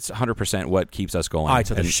it's 100% what keeps us going. All right,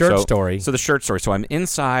 so the shirt story. So the shirt story. So I'm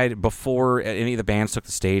inside before any of the bands took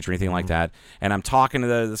the stage or anything like that, and I'm talking to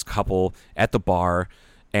this couple at the bar,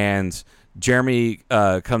 and Jeremy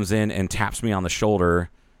comes in and taps me on the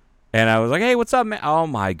shoulder. And I was like, "Hey, what's up, man?" Oh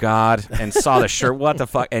my God! And saw the shirt. What the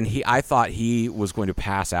fuck? And I thought he was going to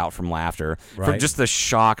pass out from laughter from just the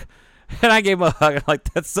shock. And I gave him a hug. I'm like,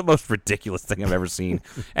 "That's the most ridiculous thing I've ever seen."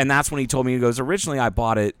 And that's when he told me, he goes, "Originally, I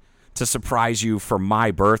bought it to surprise you for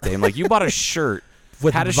my birthday." I'm like, "You bought a shirt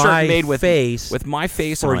had a shirt made with my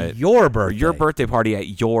face on it for your birthday, your birthday party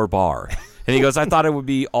at your bar." And he goes, "I thought it would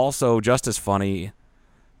be also just as funny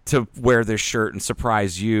to wear this shirt and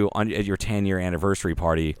surprise you at your 10-year anniversary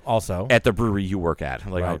party, also at the brewery you work at."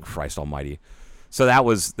 I'm like, "Oh, Christ Almighty!" So that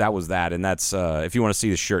was that, and that's if you want to see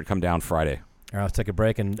the shirt, come down Friday. All right, let's take a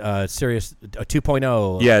break and Sirius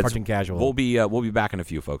 2.0. Parching Casual. We'll be back in a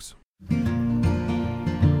few, folks.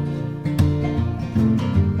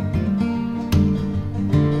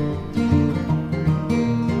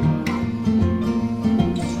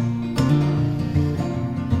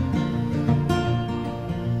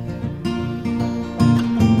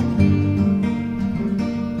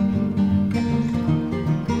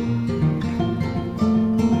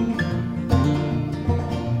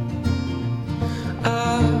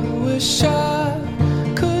 Wish I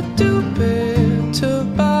could do better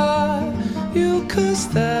by you, 'cause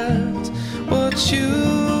that's what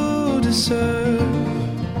you deserve.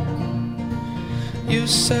 You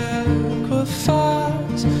sacrifice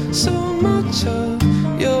so much of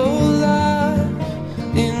your life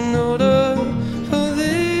in order for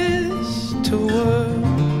this to work,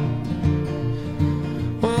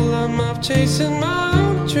 while I'm off chasing my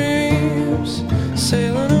own dreams,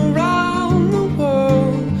 sailing around the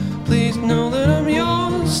world. Please know that I'm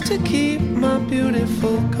yours to keep, my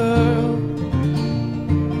beautiful girl.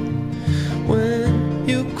 When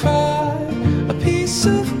you cry, a piece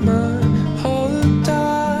of my heart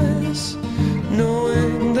dies,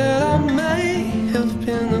 knowing that I may have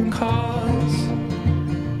been the cause.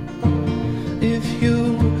 If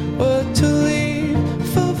you were to leave,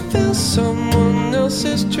 fulfill someone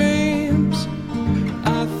else's dreams,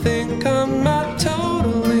 I think I might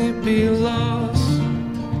totally be lost.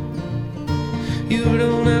 You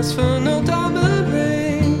don't ask for no diamond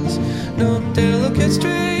rings, no delicate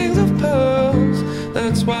strings of pearls.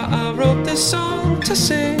 That's why I wrote this song to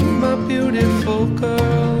sing, my beautiful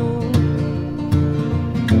girl.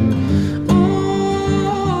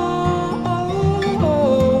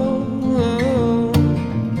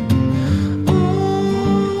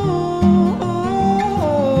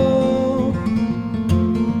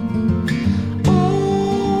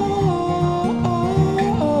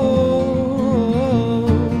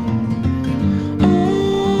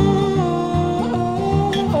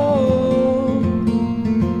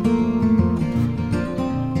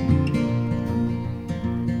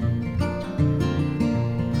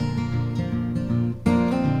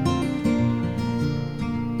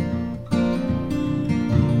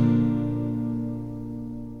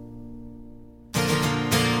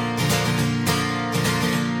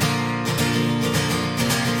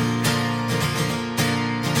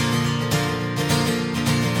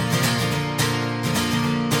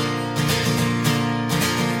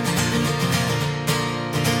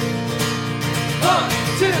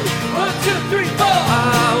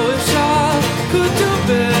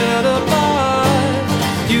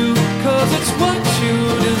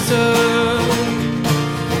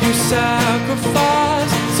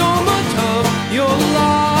 sacrificed so much of your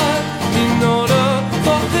life in order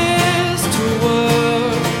for this to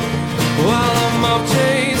work. While I'm out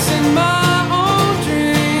chasing my own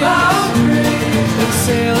dreams and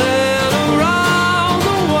sailing around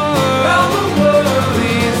the world.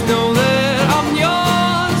 Please know that I'm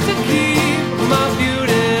yours to keep, my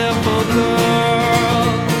beautiful girl.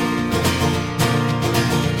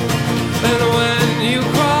 And when you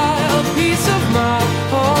cry, a piece of my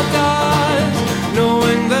heart dies,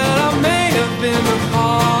 knowing that I may have been the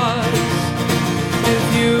cause. If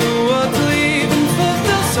you were to leave and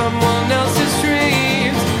fulfill someone else's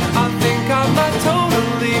dreams, I think I might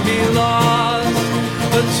totally be lost.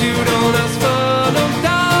 But you don't ask for no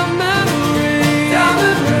diamond ring,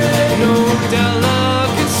 no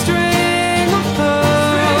delicate string of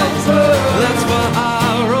pearls. That's why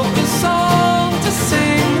I wrote this song to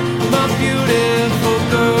sing, my beautiful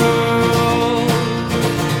girl.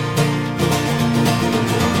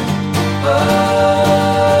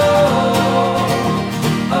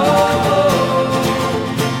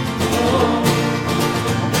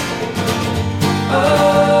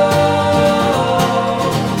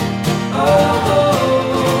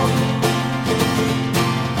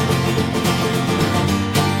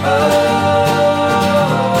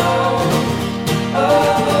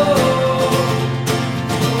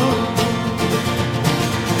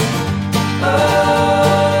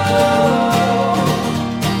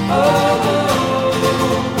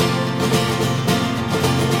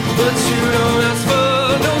 But you don't ask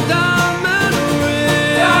for no diamond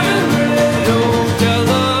ring, no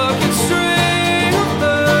delicate string of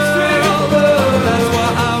pearls. That's why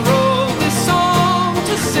I wrote this song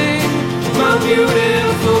to sing, my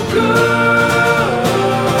beautiful girl.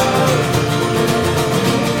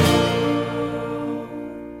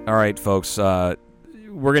 All right, folks.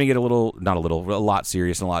 We're gonna get a lot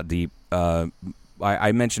serious and a lot deep.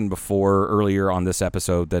 I mentioned before earlier on this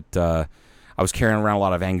episode that I was carrying around a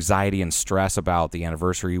lot of anxiety and stress about the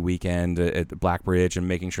anniversary weekend at the Blackbridge and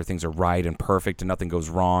making sure things are right and perfect and nothing goes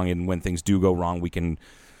wrong. And when things do go wrong, we can,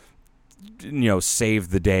 save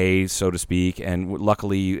the day, so to speak. And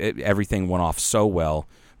luckily, everything went off so well.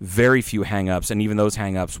 Very few hang-ups, and even those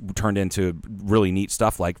hang-ups turned into really neat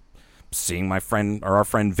stuff, like seeing our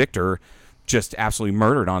friend Victor just absolutely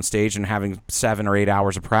murdered on stage and having 7 or 8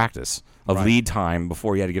 hours of practice of lead time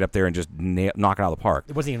before you had to get up there and just knock it out of the park.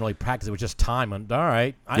 It wasn't even really practice; it was just time. And all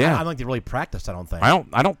right, I don't think they really practiced. I don't think.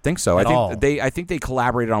 I don't think so. I think they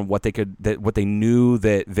collaborated on what they knew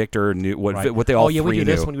that Victor knew, what they all. Oh yeah, three we do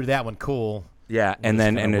knew. this one, we do that one. Cool. Yeah, and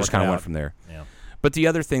it just kind of went from there. Yeah. But the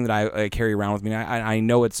other thing that I carry around with me, I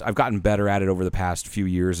know I've gotten better at it over the past few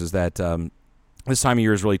years, is that this time of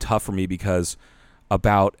year is really tough for me because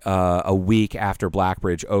about a week after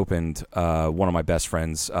Blackbridge opened, one of my best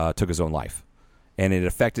friends took his own life. And it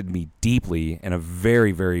affected me deeply in a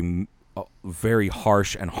very, very, very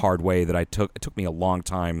harsh and hard way that it took me a long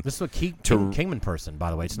time. This is a Kingman person,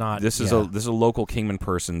 by the way. It's not. This is a local Kingman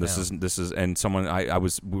person. This is and someone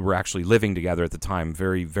we were actually living together at the time.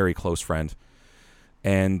 Very, very close friend.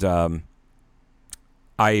 And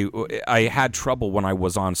I had trouble when I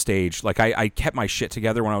was on stage. Like I kept my shit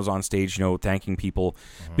together when I was on stage, thanking people,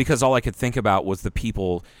 because all I could think about was the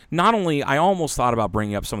people. Not only, I almost thought about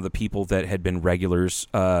bringing up some of the people that had been regulars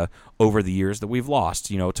over the years that we've lost,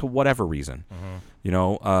 to whatever reason.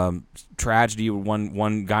 Tragedy.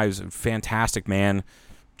 One guy was a fantastic man,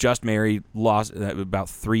 just married, lost about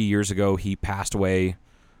 3 years ago. He passed away.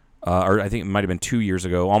 Or I think it might have been 2 years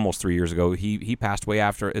ago, almost 3 years ago. He passed away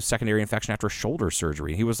after a secondary infection after shoulder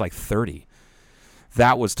surgery. He was like 30.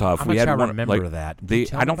 That was tough. I remember that.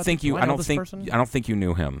 I don't think you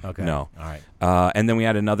knew him. Okay. No. All right. And then we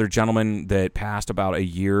had another gentleman that passed about a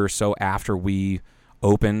year or so after we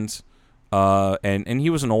opened. And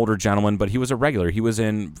he was an older gentleman, but he was a regular. He would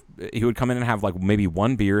come in and have like maybe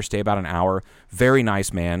one beer, stay about an hour. Very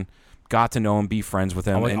nice man. Got to know him, be friends with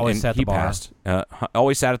him, always and he passed.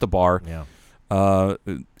 Always sat at the bar. Yeah.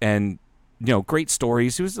 And great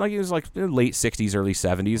stories. He was like late 60s, early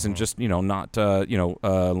 70s, and just not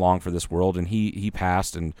long for this world. And he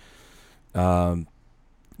passed. And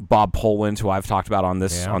Bob Poland, who I've talked about on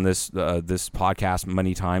this this podcast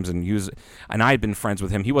many times, and I had been friends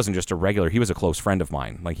with him. He wasn't just a regular; he was a close friend of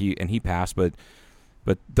mine. He passed, but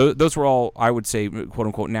those were all, I would say, quote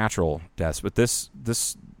unquote, natural deaths. But this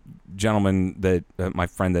gentleman that my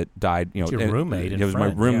friend that died, it's your roommate. He was my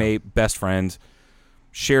roommate, best friend.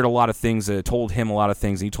 Shared a lot of things. Told him a lot of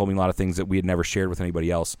things, and he told me a lot of things that we had never shared with anybody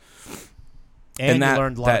else. And that, you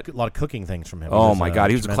learned a lot of cooking things from him. Oh my God,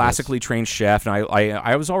 he was a tremendous. classically trained chef, and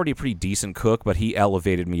I was already a pretty decent cook, but he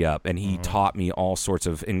elevated me up, and he taught me all sorts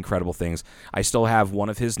of incredible things. I still have one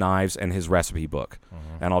of his knives and his recipe book,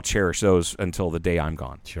 and I'll cherish those until the day I'm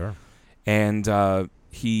gone. Sure. And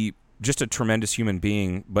he just a tremendous human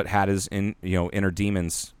being, but had his inner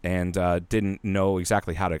demons, and didn't know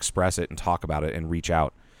exactly how to express it and talk about it and reach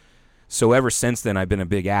out. So ever since then, I've been a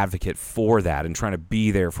big advocate for that and trying to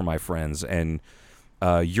be there for my friends. And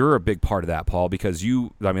you're a big part of that, Paul, because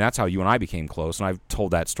that's how you and I became close. And I've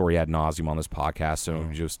told that story ad nauseum on this podcast. So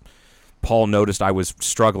Paul noticed I was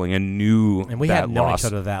struggling and knew and we that hadn't known loss. each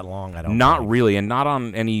other that long. I don't. Not think. really, and not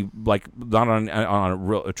on any not on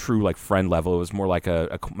a true like friend level. It was more like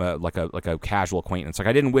a casual acquaintance. Like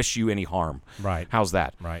I didn't wish you any harm. Right. How's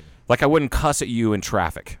that? Right. Like I wouldn't cuss at you in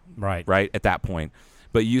traffic. Right. Right at that point.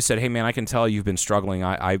 But you said, "Hey man, I can tell you've been struggling.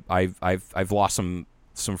 I've lost some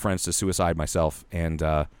friends to suicide myself, and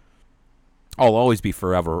I'll always be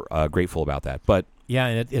forever grateful about that." But yeah,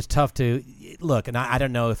 and it's tough to look. And I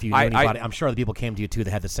don't know if you knew anybody. I'm sure the people came to you too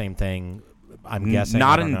that had the same thing. I'm guessing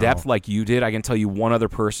not I don't in know. depth like you did. I can tell you one other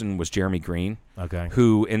person was Jeremy Green. Okay.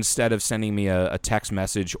 Who instead of sending me a text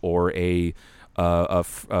message or a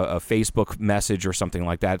Facebook message or something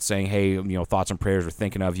like that saying, hey, thoughts and prayers, we're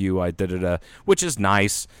thinking of you, which is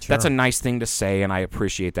nice. Sure. That's a nice thing to say, and I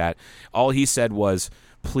appreciate that. All he said was,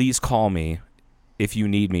 please call me if you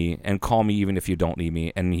need me, and call me even if you don't need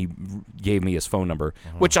me. And he gave me his phone number,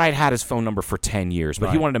 which I had his phone number for 10 years,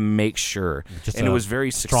 but he wanted to make sure. And it was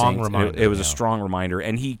very strong succinct. reminder. It was a strong reminder,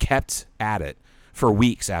 and he kept at it for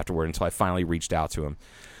weeks afterward until I finally reached out to him.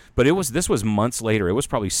 But this was months later. It was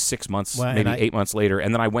probably 6 months, maybe 8 months later,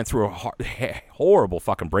 and then I went through a horrible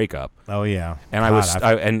fucking breakup. Oh yeah, and God,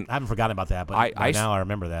 I haven't forgotten about that, but now I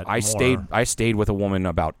remember that. I stayed with a woman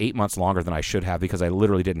about 8 months longer than I should have because I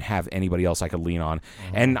literally didn't have anybody else I could lean on,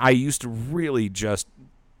 and I used to really just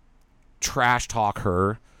trash talk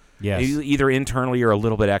her, either internally or a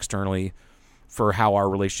little bit externally, for how our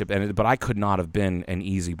relationship ended. But I could not have been an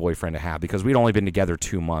easy boyfriend to have because we'd only been together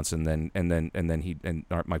 2 months, and then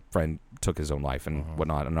my friend took his own life and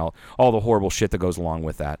whatnot, and all the horrible shit that goes along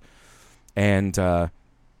with that. And I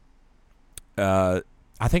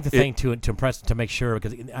think the thing to make sure,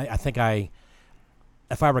 because I think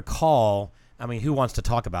if I recall, I mean, who wants to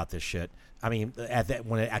talk about this shit? I mean,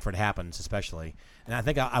 after it happens, especially. And I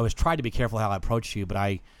think I was trying to be careful how I approached you, but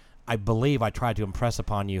I believe I tried to impress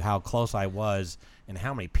upon you how close I was and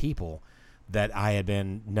how many people that I had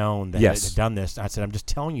been known that had done this. I said, I'm just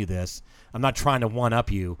telling you this. I'm not trying to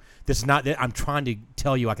one-up you. This is not. I'm trying to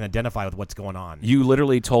tell you I can identify with what's going on. You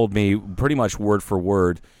literally told me pretty much word for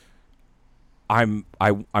word, I'm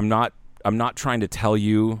not trying to tell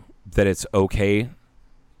you that it's okay,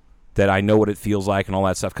 that I know what it feels like and all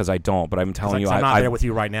that stuff, because I don't. But I'm telling you, I'm not there with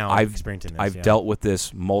you right now. I've experiencing this. I've dealt with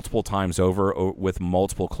this multiple times over with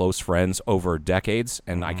multiple close friends over decades,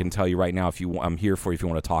 and I can tell you right now, I'm here for you if you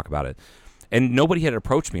want to talk about it. And nobody had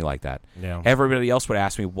approached me like that. Yeah. Everybody else would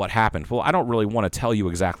ask me what happened. Well, I don't really want to tell you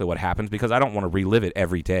exactly what happened because I don't want to relive it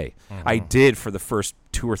every day. I did for the first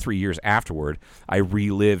 2 or 3 years afterward. I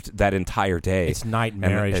relived that entire day. It's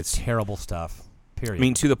nightmarish. It's terrible stuff. Period. I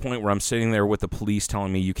mean, to the point where I'm sitting there with the police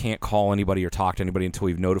telling me you can't call anybody or talk to anybody until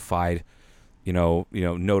we've notified,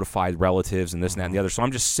 notified relatives and this and that and the other. So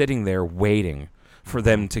I'm just sitting there waiting for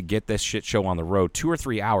them to get this shit show on the road 2 or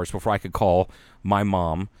 3 hours before I could call my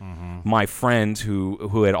mom, my friend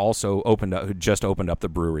who had also just opened up the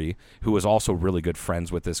brewery, who was also really good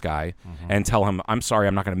friends with this guy, and tell him, I'm sorry,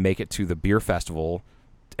 I'm not going to make it to the beer festival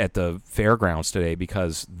at the fairgrounds today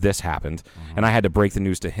because this happened. And I had to break the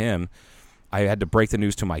news to him. I had to break the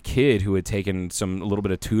news to my kid, who had taken a little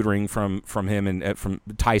bit of tutoring from him, and from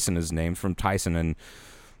Tyson, his name, from Tyson, and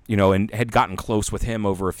and had gotten close with him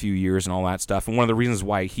over a few years and all that stuff. And one of the reasons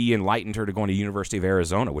why he enlightened her to going to University of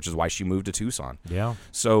Arizona, which is why she moved to Tucson. Yeah.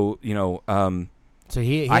 So so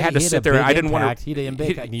I had to sit there. I didn't want to. He did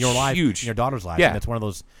in your life, huge, in your daughter's life. Yeah. And that's one of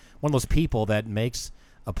those people that makes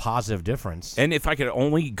a positive difference. And if I could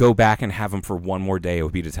only go back and have him for one more day, it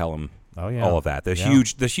would be to tell him all of that. The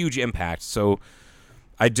huge impact. So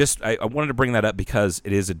I wanted to bring that up because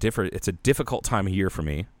it's a difficult time of year for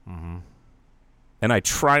me. And I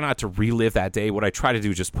try not to relive that day. What I try to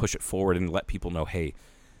do is just push it forward and let people know, hey,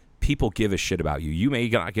 people give a shit about you. You may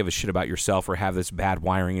not give a shit about yourself or have this bad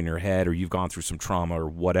wiring in your head, or you've gone through some trauma or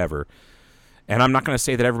whatever. And I'm not going to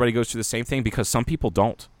say that everybody goes through the same thing, because some people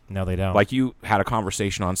don't. No, they don't. Like you had a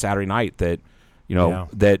conversation on Saturday night that You know,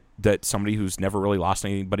 that somebody who's never really lost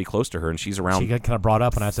anybody close to her, and she's around. She got kind of brought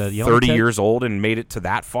up, and I said, 30 years old and made it to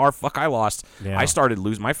that far. Fuck, I lost. Yeah. I started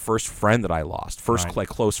losing my first friend that I lost, like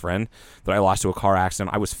close friend that I lost to a car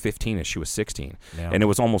accident. I was 15 and she was 16, and it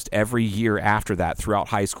was almost every year after that throughout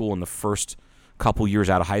high school and the first couple years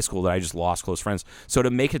out of high school that I just lost close friends. So to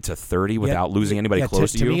make it to 30 without losing anybody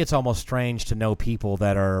close to you. To me, it's almost strange to know people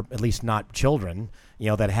that are at least not children,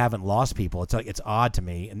 that haven't lost people. It's odd to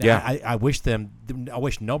me. And I wish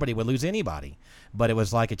nobody would lose anybody. But it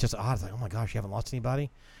was like, it's just odd. It's like, oh my gosh, you haven't lost anybody?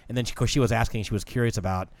 And then she was asking, she was curious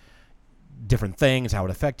about different things, how it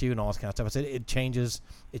affect you and all this kind of stuff. I said, it changes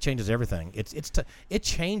everything. It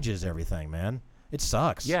changes everything, man. It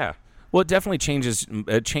sucks. Yeah. Well, it definitely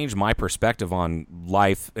changed my perspective on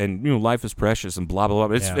life, and life is precious and blah blah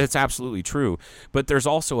blah. It's absolutely true, but there's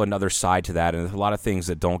also another side to that, and a lot of things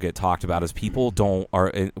that don't get talked about is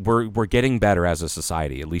we're getting better as a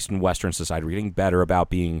society, at least in Western society. We're getting better about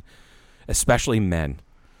being, especially men.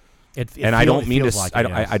 I don't mean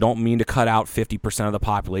to cut out 50% of the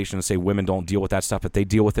population and say women don't deal with that stuff, but they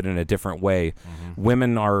deal with it in a different way.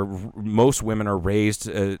 Most women are raised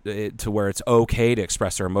to where it's okay to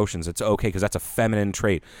express their emotions. It's okay because that's a feminine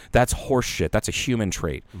trait. That's horse shit. That's a human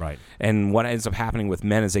trait. Right. And what ends up happening with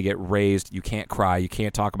men is they get raised. You can't cry. You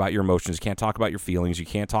can't talk about your emotions. You can't talk about your feelings. You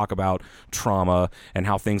can't talk about trauma and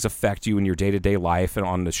how things affect you in your day-to-day life and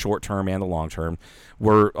on the short term and the long term.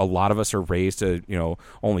 Where a lot of us are raised to,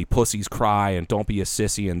 only pussies cry and don't be a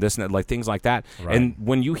sissy and this and that, like things like that. Right. And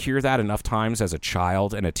when you hear that enough times as a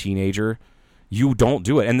child and a teenager, you don't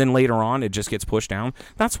do it. And then later on, it just gets pushed down.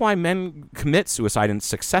 That's why men commit suicide and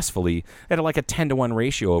successfully at like a 10-to-1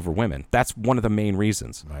 ratio over women. That's one of the main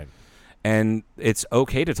reasons. Right. And it's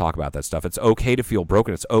okay to talk about that stuff. It's okay to feel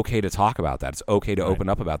broken. It's okay to talk about that. It's okay to open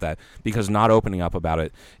up about that, because not opening up about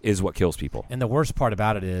it is what kills people. And the worst part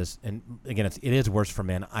about it is, and again, it is worse for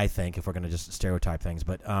men, I think, if we're going to just stereotype things,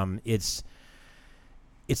 but it's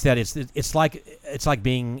like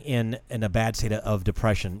being in a bad state of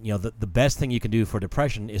depression. The best thing you can do for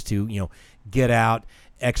depression is to get out,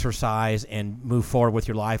 exercise, and move forward with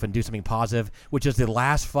your life and do something positive, which is the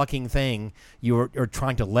last fucking thing you're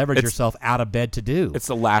trying to leverage yourself out of bed to do. It's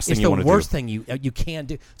the last thing you want to do. It's the worst thing you can't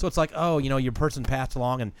do. So it's like, your person passed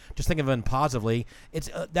along, and just think of it positively.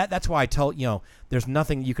 It's that's why I told there's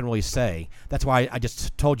nothing you can really say. That's why I just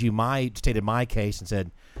stated my case and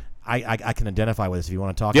said, I can identify with this if you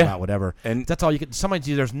want to talk about whatever. And that's all you can.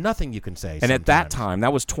 There's nothing you can say. And at that time,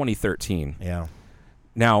 that was 2013. Yeah.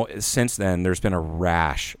 Now, since then, there's been a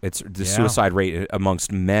rash. The suicide rate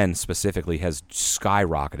amongst men specifically has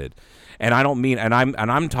skyrocketed, and I don't mean, and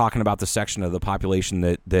I'm talking about the section of the population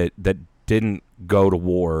that didn't go to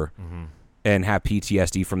war and have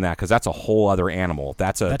PTSD from that, because that's a whole other animal.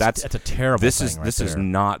 That's a terrible thing. This is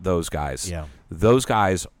not those guys. Yeah. Those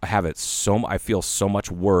guys have it I feel so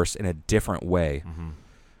much worse in a different way.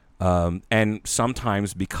 And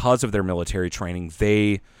sometimes because of their military training,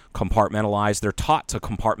 they compartmentalize. They're taught to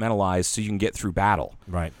compartmentalize so you can get through battle.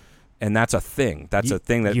 Right. And that's a thing. That's a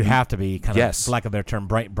thing that you have to be kind of, for lack of a better term,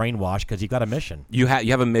 brainwashed, because you've got a mission. You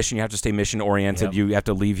have a mission. You have to stay mission oriented. Yep. You have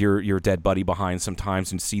to leave your dead buddy behind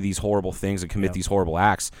sometimes and see these horrible things and commit these horrible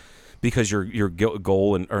acts because you're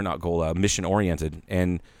mission oriented.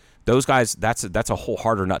 And those guys, that's a whole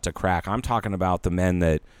harder nut to crack. I'm talking about the men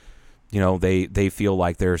that they feel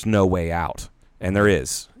like there's no way out, and there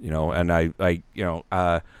is. And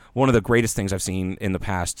one of the greatest things I've seen in the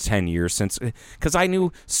past 10 years because I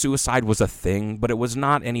knew suicide was a thing, but it was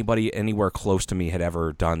not anybody anywhere close to me had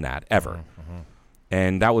ever done that, ever.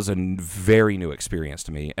 And that was a very new experience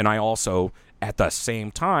to me. And I also, at the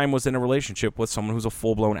same time, was in a relationship with someone who's a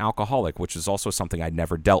full-blown alcoholic, which is also something I'd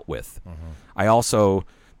never dealt with. I also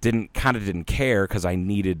didn't care because I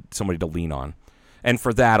needed somebody to lean on. And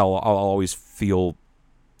for that, I'll always feel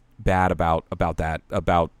bad about that,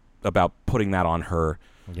 about putting that on her.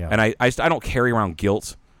 Yeah. And I don't carry around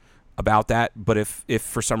guilt about that, but if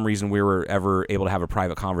for some reason we were ever able to have a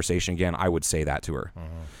private conversation again, I would say that to her.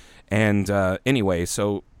 And anyway,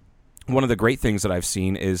 so one of the great things that I've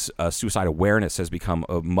seen is suicide awareness has become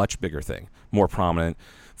a much bigger thing, more prominent.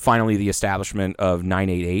 Finally, the establishment of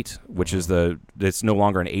 988, which is it's no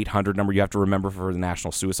longer an 800 number you have to remember for the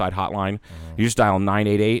National Suicide Hotline. You just dial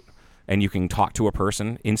 988 and you can talk to a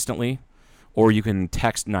person instantly, or you can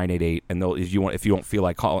text 988 and if you don't feel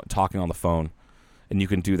like talking on the phone, and you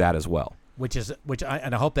can do that as well. I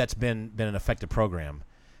hope that's been an effective program.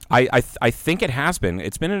 I think it has been.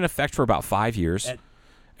 It's been in effect for about 5 years.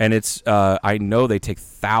 And it's I know they take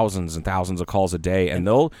thousands and thousands of calls a day, and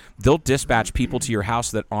they'll dispatch people to your house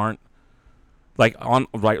that aren't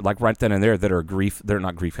like right then and there that are grief. They're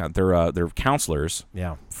not grief. They're counselors.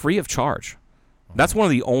 Yeah. Free of charge. That's one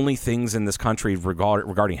of the only things in this country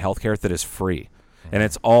regarding healthcare that is free. And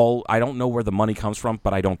it's all, I don't know where the money comes from,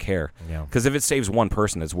 but I don't care. Because if it saves one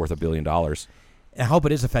person, it's worth $1 billion. I hope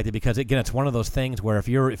it is effective because, again, it's one of those things where if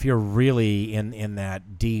you're really in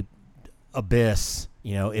that deep abyss,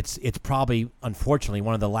 it's probably, unfortunately,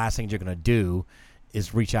 one of the last things you're going to do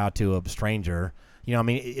is reach out to a stranger.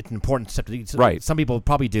 It's an important step. Right. Some people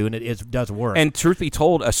probably do, and it does work. And truth be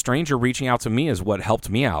told, a stranger reaching out to me is what helped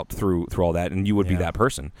me out through all that, and you would be that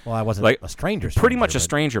person. Well, I wasn't a stranger. Pretty much a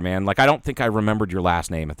stranger, man. Like, I don't think I remembered your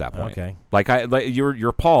last name at that point. Okay. Like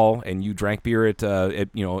you're Paul, and you drank beer at up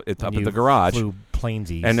at the garage. Flew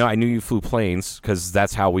planesies. And I knew you flew planes because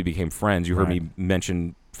that's how we became friends. You heard me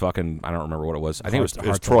mention fucking, I don't remember what it was. I think it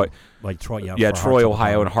was Troy. Like Troy, yeah. Yeah, Troy,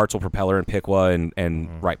 Ohio, and Hartzell Propeller and Piqua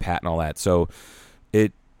and Wright Pat and all that. So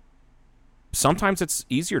sometimes it's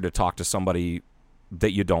easier to talk to somebody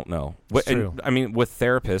that you don't know. It's true. I mean, with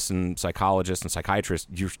therapists and psychologists and psychiatrists,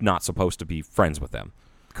 you're not supposed to be friends with them.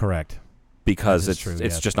 Correct. Because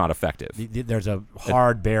it's just not effective. There's a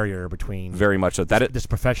hard barrier between very much so this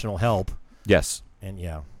professional help. Yes. And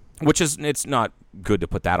yeah. Which is, it's not good to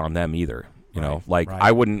put that on them either. Right.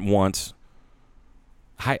 I wouldn't want.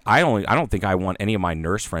 I don't think I want any of my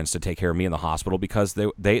nurse friends to take care of me in the hospital because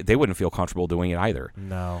they wouldn't feel comfortable doing it either.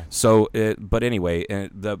 No. So, but anyway,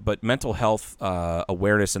 but mental health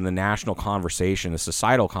awareness in the national conversation, the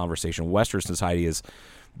societal conversation, Western society has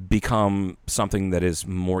become something that is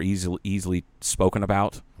more easily spoken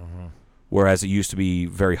about, whereas it used to be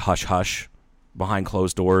very hush hush behind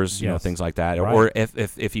closed doors, things like that, right. or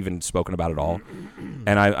if even spoken about at all.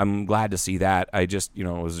 And I'm glad to see that. I just, it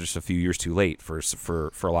was just a few years too late for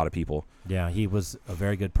a lot of people. Yeah, he was a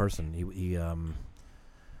very good person.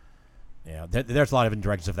 There's a lot of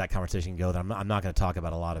directions of that conversation can go. That I'm not going to talk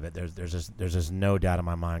about a lot of it. There's just no doubt in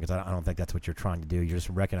my mind because I don't think that's what you're trying to do. You're just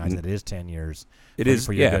recognizing that it is 10 years.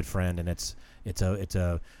 For your good friend, and it's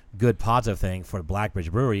a good positive thing for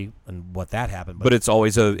Blackbridge Brewery and what that happened. But it's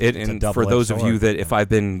always and for those of you that if I've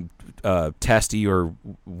been testy or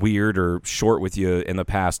weird or short with you in the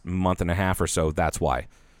past month and a half or so, that's why.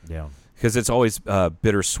 Yeah, because it's always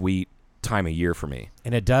bittersweet time of year for me.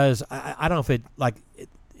 And it does. I don't know if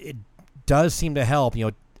it does seem to help.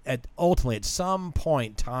 Ultimately at some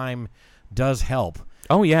point, time does help.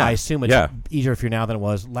 Oh, yeah. I assume it's easier for you now than it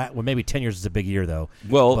was. Well, maybe 10 years is a big year, though.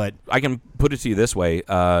 Well, but I can put it to you this way.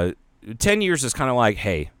 10 years is kind of like,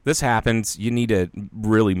 hey, this happens. You need to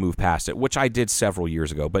really move past it, which I did several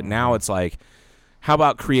years ago. But now it's like, how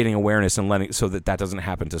about creating awareness and letting so that doesn't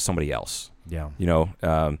happen to somebody else? Yeah.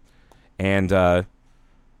 I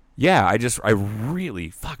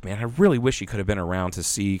really wish he could have been around to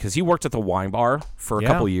see, because he worked at the wine bar for a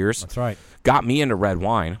couple years. That's right. Got me into red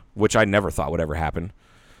wine, which I never thought would ever happen.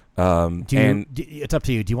 It's up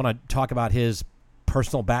to you. Do you want to talk about his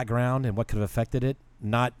personal background and what could have affected it?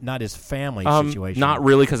 Not his family situation. Not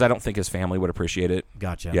really, because I don't think his family would appreciate it.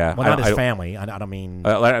 Gotcha. Yeah. Well, not his family. I don't mean.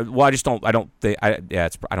 I just don't. I don't think. I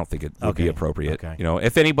don't think it would be appropriate. Okay.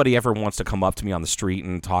 If anybody ever wants to come up to me on the street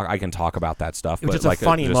and talk, I can talk about that stuff. It was just a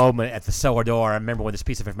funny moment at the cellar door. I remember when this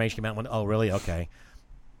piece of information came out. And went, oh, really? Okay.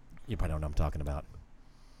 You probably don't know what I'm talking about.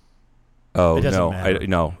 Oh, it no,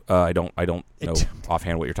 I don't know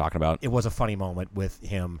offhand what you're talking about. It was a funny moment with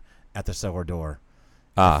him at the cellar door.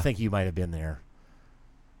 I think you might have been there.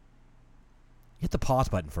 Hit the pause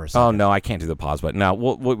button for a second. Oh, no, I can't do the pause button. Now,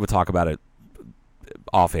 we'll talk about it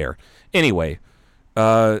off air. Anyway,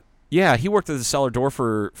 he worked at the cellar door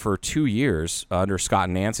for 2 years under Scott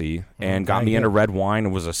and Nancy and got me into red wine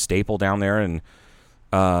and was a staple down there. And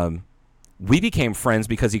we became friends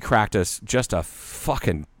because he cracked us just a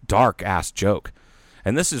fucking dark-ass joke.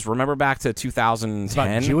 And this is, remember back to 2010? It's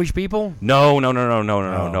about Jewish people? No. It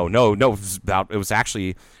was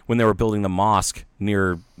actually when they were building the mosque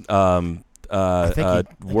near the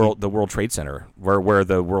World Trade Center, where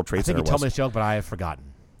the World Trade Center was. I think you told me this joke, but I have forgotten.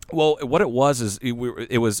 Well, what it was is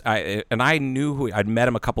I knew I'd met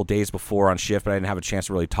him a couple days before on shift, but I didn't have a chance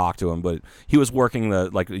to really talk to him. But he was working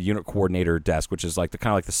the unit coordinator desk, which is like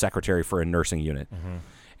the secretary for a nursing unit. Mm-hmm.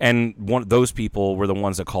 And one of those people were the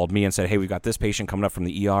ones that called me and said, "Hey, we've got this patient coming up from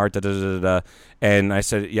the ER." Da, da, da, da, da. And I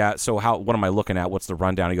said, "Yeah. So what am I looking at? What's the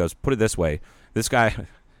rundown?" He goes, "Put it this way. This guy."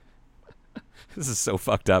 This is so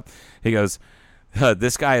fucked up. He goes,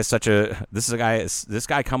 this guy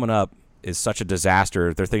coming up is such a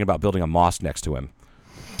disaster. They're thinking about building a mosque next to him.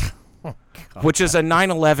 Which is a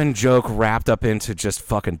 9/11 joke wrapped up into just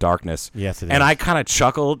fucking darkness. Yes, it is. And I kind of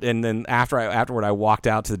chuckled, and then afterward I walked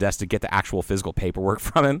out to the desk to get the actual physical paperwork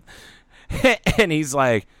from him. And he's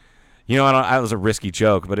like, you know, that was a risky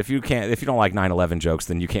joke, but if you don't like 9/11 jokes,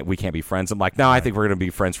 then we can't be friends. I'm like, no, I think we're gonna be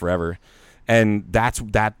friends forever, and that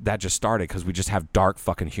just started because we just have dark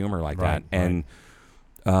fucking humor like that, and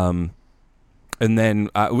then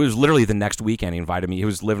it was literally the next weekend he invited me. He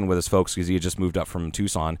was living with his folks because he had just moved up from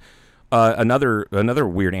Tucson. Another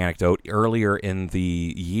weird anecdote earlier in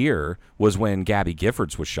the year was when Gabby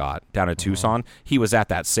Giffords was shot down in Tucson. He was at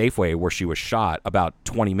that Safeway where she was shot about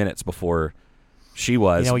 20 minutes before she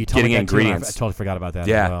was getting ingredients. I totally forgot about that.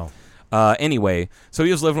 Yeah. As well. Anyway, so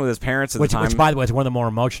he was living with his parents at the time. Which, by the way, is one of the more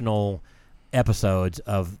emotional episodes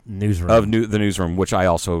of Newsroom. The Newsroom, which I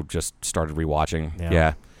also just started rewatching.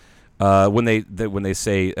 Yeah. When they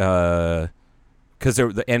say because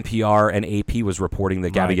the NPR and AP was reporting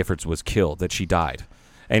that Gabby Giffords was killed, that she died,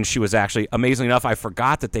 and she was actually, amazingly enough, I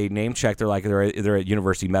forgot that they name checked. They're at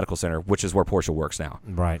University Medical Center, which is where Portia works now.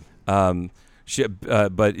 Right. But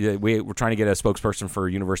we were trying to get a spokesperson for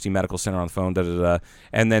University Medical Center on the phone.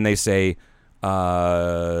 And then they say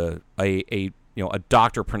a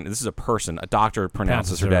doctor. This is a person. A doctor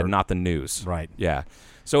pronounces her dead, not the news. Right. Yeah.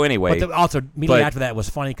 So anyway, but also immediately after that was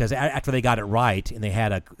funny because after they got it right and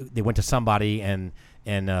they went to somebody and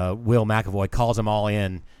Will McAvoy calls them all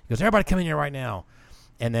in. He goes, "Everybody come in here right now,"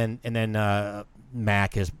 and then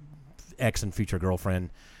Mac, his ex and future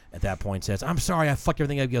girlfriend, at that point says, "I'm sorry, I fucked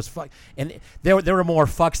everything up." He goes, "Fuck," and there were more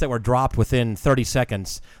fucks that were dropped within 30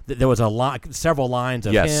 seconds. There was several lines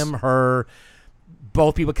of him, her.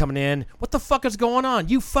 Both people coming in. What the fuck is going on?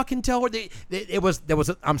 You fucking tell her.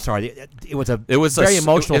 I'm sorry. It was a very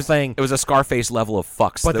emotional thing. It was a Scarface level of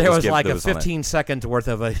fucks. But there was like a 15 seconds worth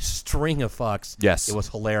of a string of fucks. Yes. It was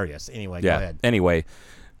hilarious. Anyway, go ahead. Anyway,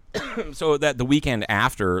 so that the weekend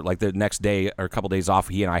after, like the next day or a couple days off,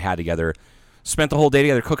 he and I had together, spent the whole day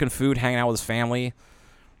together cooking food, hanging out with his family.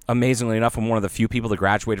 Amazingly enough, I'm one of the few people that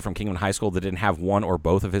graduated from Kingman High School that didn't have one or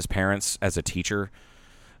both of his parents as a teacher.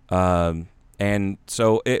 And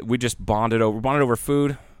so we just bonded over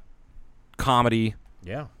food, comedy,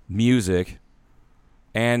 music,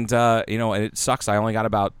 and and it sucks. I only got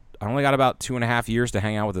about 2.5 years to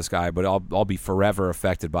hang out with this guy, but I'll be forever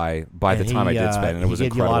affected by the time I did spend, and it was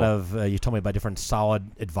incredible. You a lot of you told me about different solid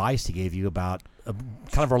advice he gave you about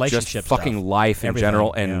kind of relationship just fucking stuff. life in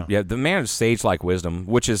general, and the man has sage-like wisdom,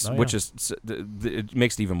 which is it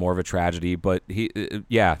makes it even more of a tragedy, but he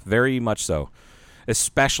very much so.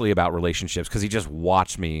 Especially about relationships, because he just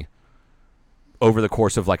watched me over the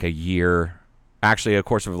course of like a year, actually a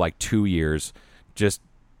course of like 2 years, just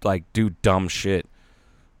like do dumb shit.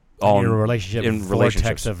 In your relationship, in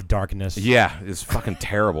vortex of darkness. Yeah, it's fucking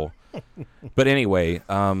terrible. But anyway,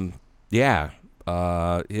 my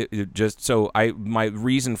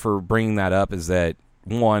reason for bringing that up is that,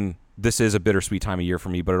 one, this is a bittersweet time of year for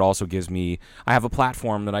me, but it also gives me, I have a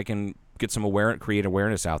platform that I can get some create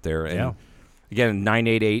awareness out there. And again,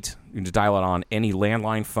 988, you can just dial it on any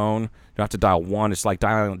landline phone. You don't have to dial 1. It's like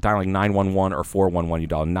dialing 911 or 411. You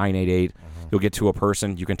dial 988. You'll get to a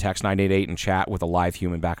person. You can text 988 and chat with a live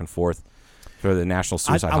human back and forth for the National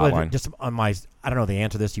Suicide Hotline. Just on I don't know the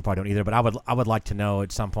answer to this. You probably don't either. But I would like to know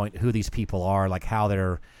at some point who these people are, like how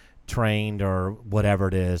they're trained or whatever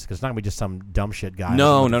it is. Because it's not going to be just some dumb shit guy.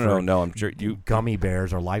 No. I'm sure gummy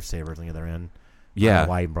bears or lifesavers on the other end. Yeah. I don't know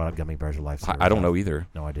why you brought up gummy bears or lifesavers. I don't know either.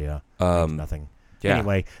 No idea. Nothing. Yeah.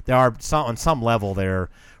 Anyway, there are on some level there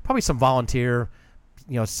probably some volunteer,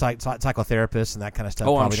 psychotherapists and that kind of stuff.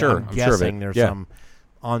 Oh, I'm sure. I'm guessing there's some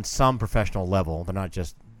on some professional level. They're not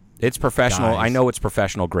just. It's professional. guys. I know it's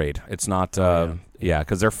professional grade. It's not.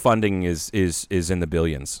 Because their funding is in the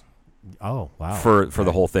billions. Oh wow! For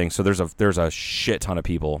the whole thing, so there's a shit ton of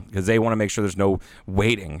people because they want to make sure there's no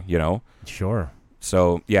waiting. Sure.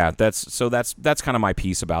 So that's kind of my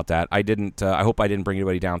piece about that. I hope I didn't bring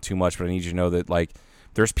anybody down too much, but I need you to know that like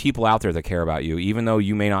there's people out there that care about you, even though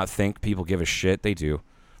you may not think people give a shit. They do.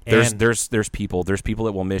 There's people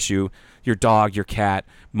that will miss you. Your dog, your cat,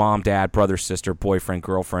 mom, dad, brother, sister, boyfriend,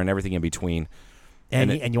 girlfriend, everything in between.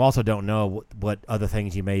 And you also don't know what other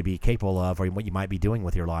things you may be capable of or what you might be doing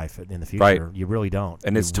with your life in the future. Right. You really don't.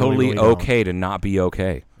 And it's totally okay to not be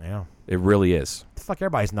okay. Yeah. It really is. Fuck,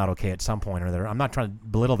 everybody's not okay at some point or other. I'm not trying to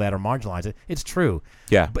belittle that or marginalize it. It's true.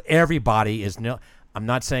 Yeah. But everybody is I'm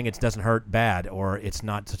not saying it doesn't hurt bad or it's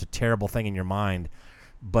not such a terrible thing in your mind.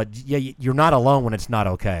 But yeah, you're not alone when it's not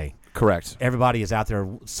okay. Correct. Everybody is out there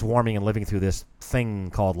swarming and living through this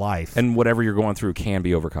thing called life. And whatever you're going through can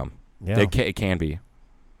be overcome. Yeah. It can be.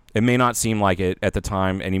 It may not seem like it at the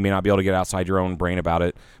time, and you may not be able to get outside your own brain about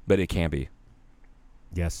it, but it can be.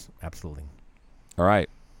 Yes, absolutely. All right.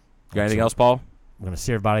 Got anything else, Paul? I'm going to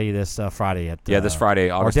see everybody this Friday at this Friday,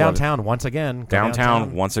 August or downtown 11th. Once again.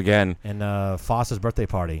 Downtown once again, and Foss's birthday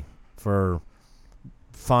party. for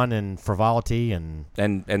fun and frivolity and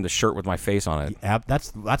the shirt with my face on it.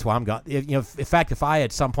 That's why I'm going. In fact, if I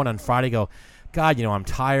at some point on Friday go, God, I'm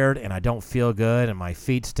tired and I don't feel good and my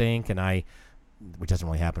feet stink which doesn't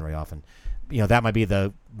really happen very often. That might be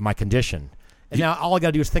my condition. And now all I got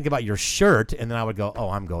to do is think about your shirt, and then I would go, oh,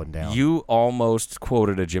 I'm going down. You almost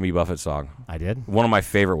quoted a Jimmy Buffett song. I did? One of my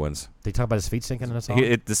favorite ones. Did he talk about his feet stinking in a song?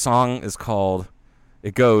 The song is called,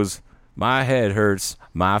 it goes, my head hurts,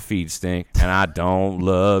 my feet stink, and I don't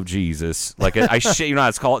love Jesus. Like,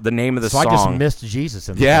 it's called the name of the song. So I just missed Jesus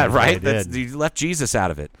in the Yeah, right? You left Jesus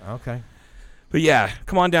out of it. Okay. But yeah,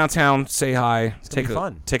 come on downtown, say hi, take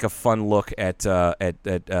a fun look at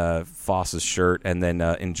Foss's shirt, and then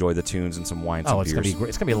enjoy the tunes and some wine and some beers. Gonna be great.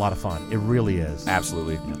 It's gonna be a lot of fun. It really is.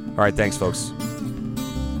 Absolutely. All right, thanks, folks.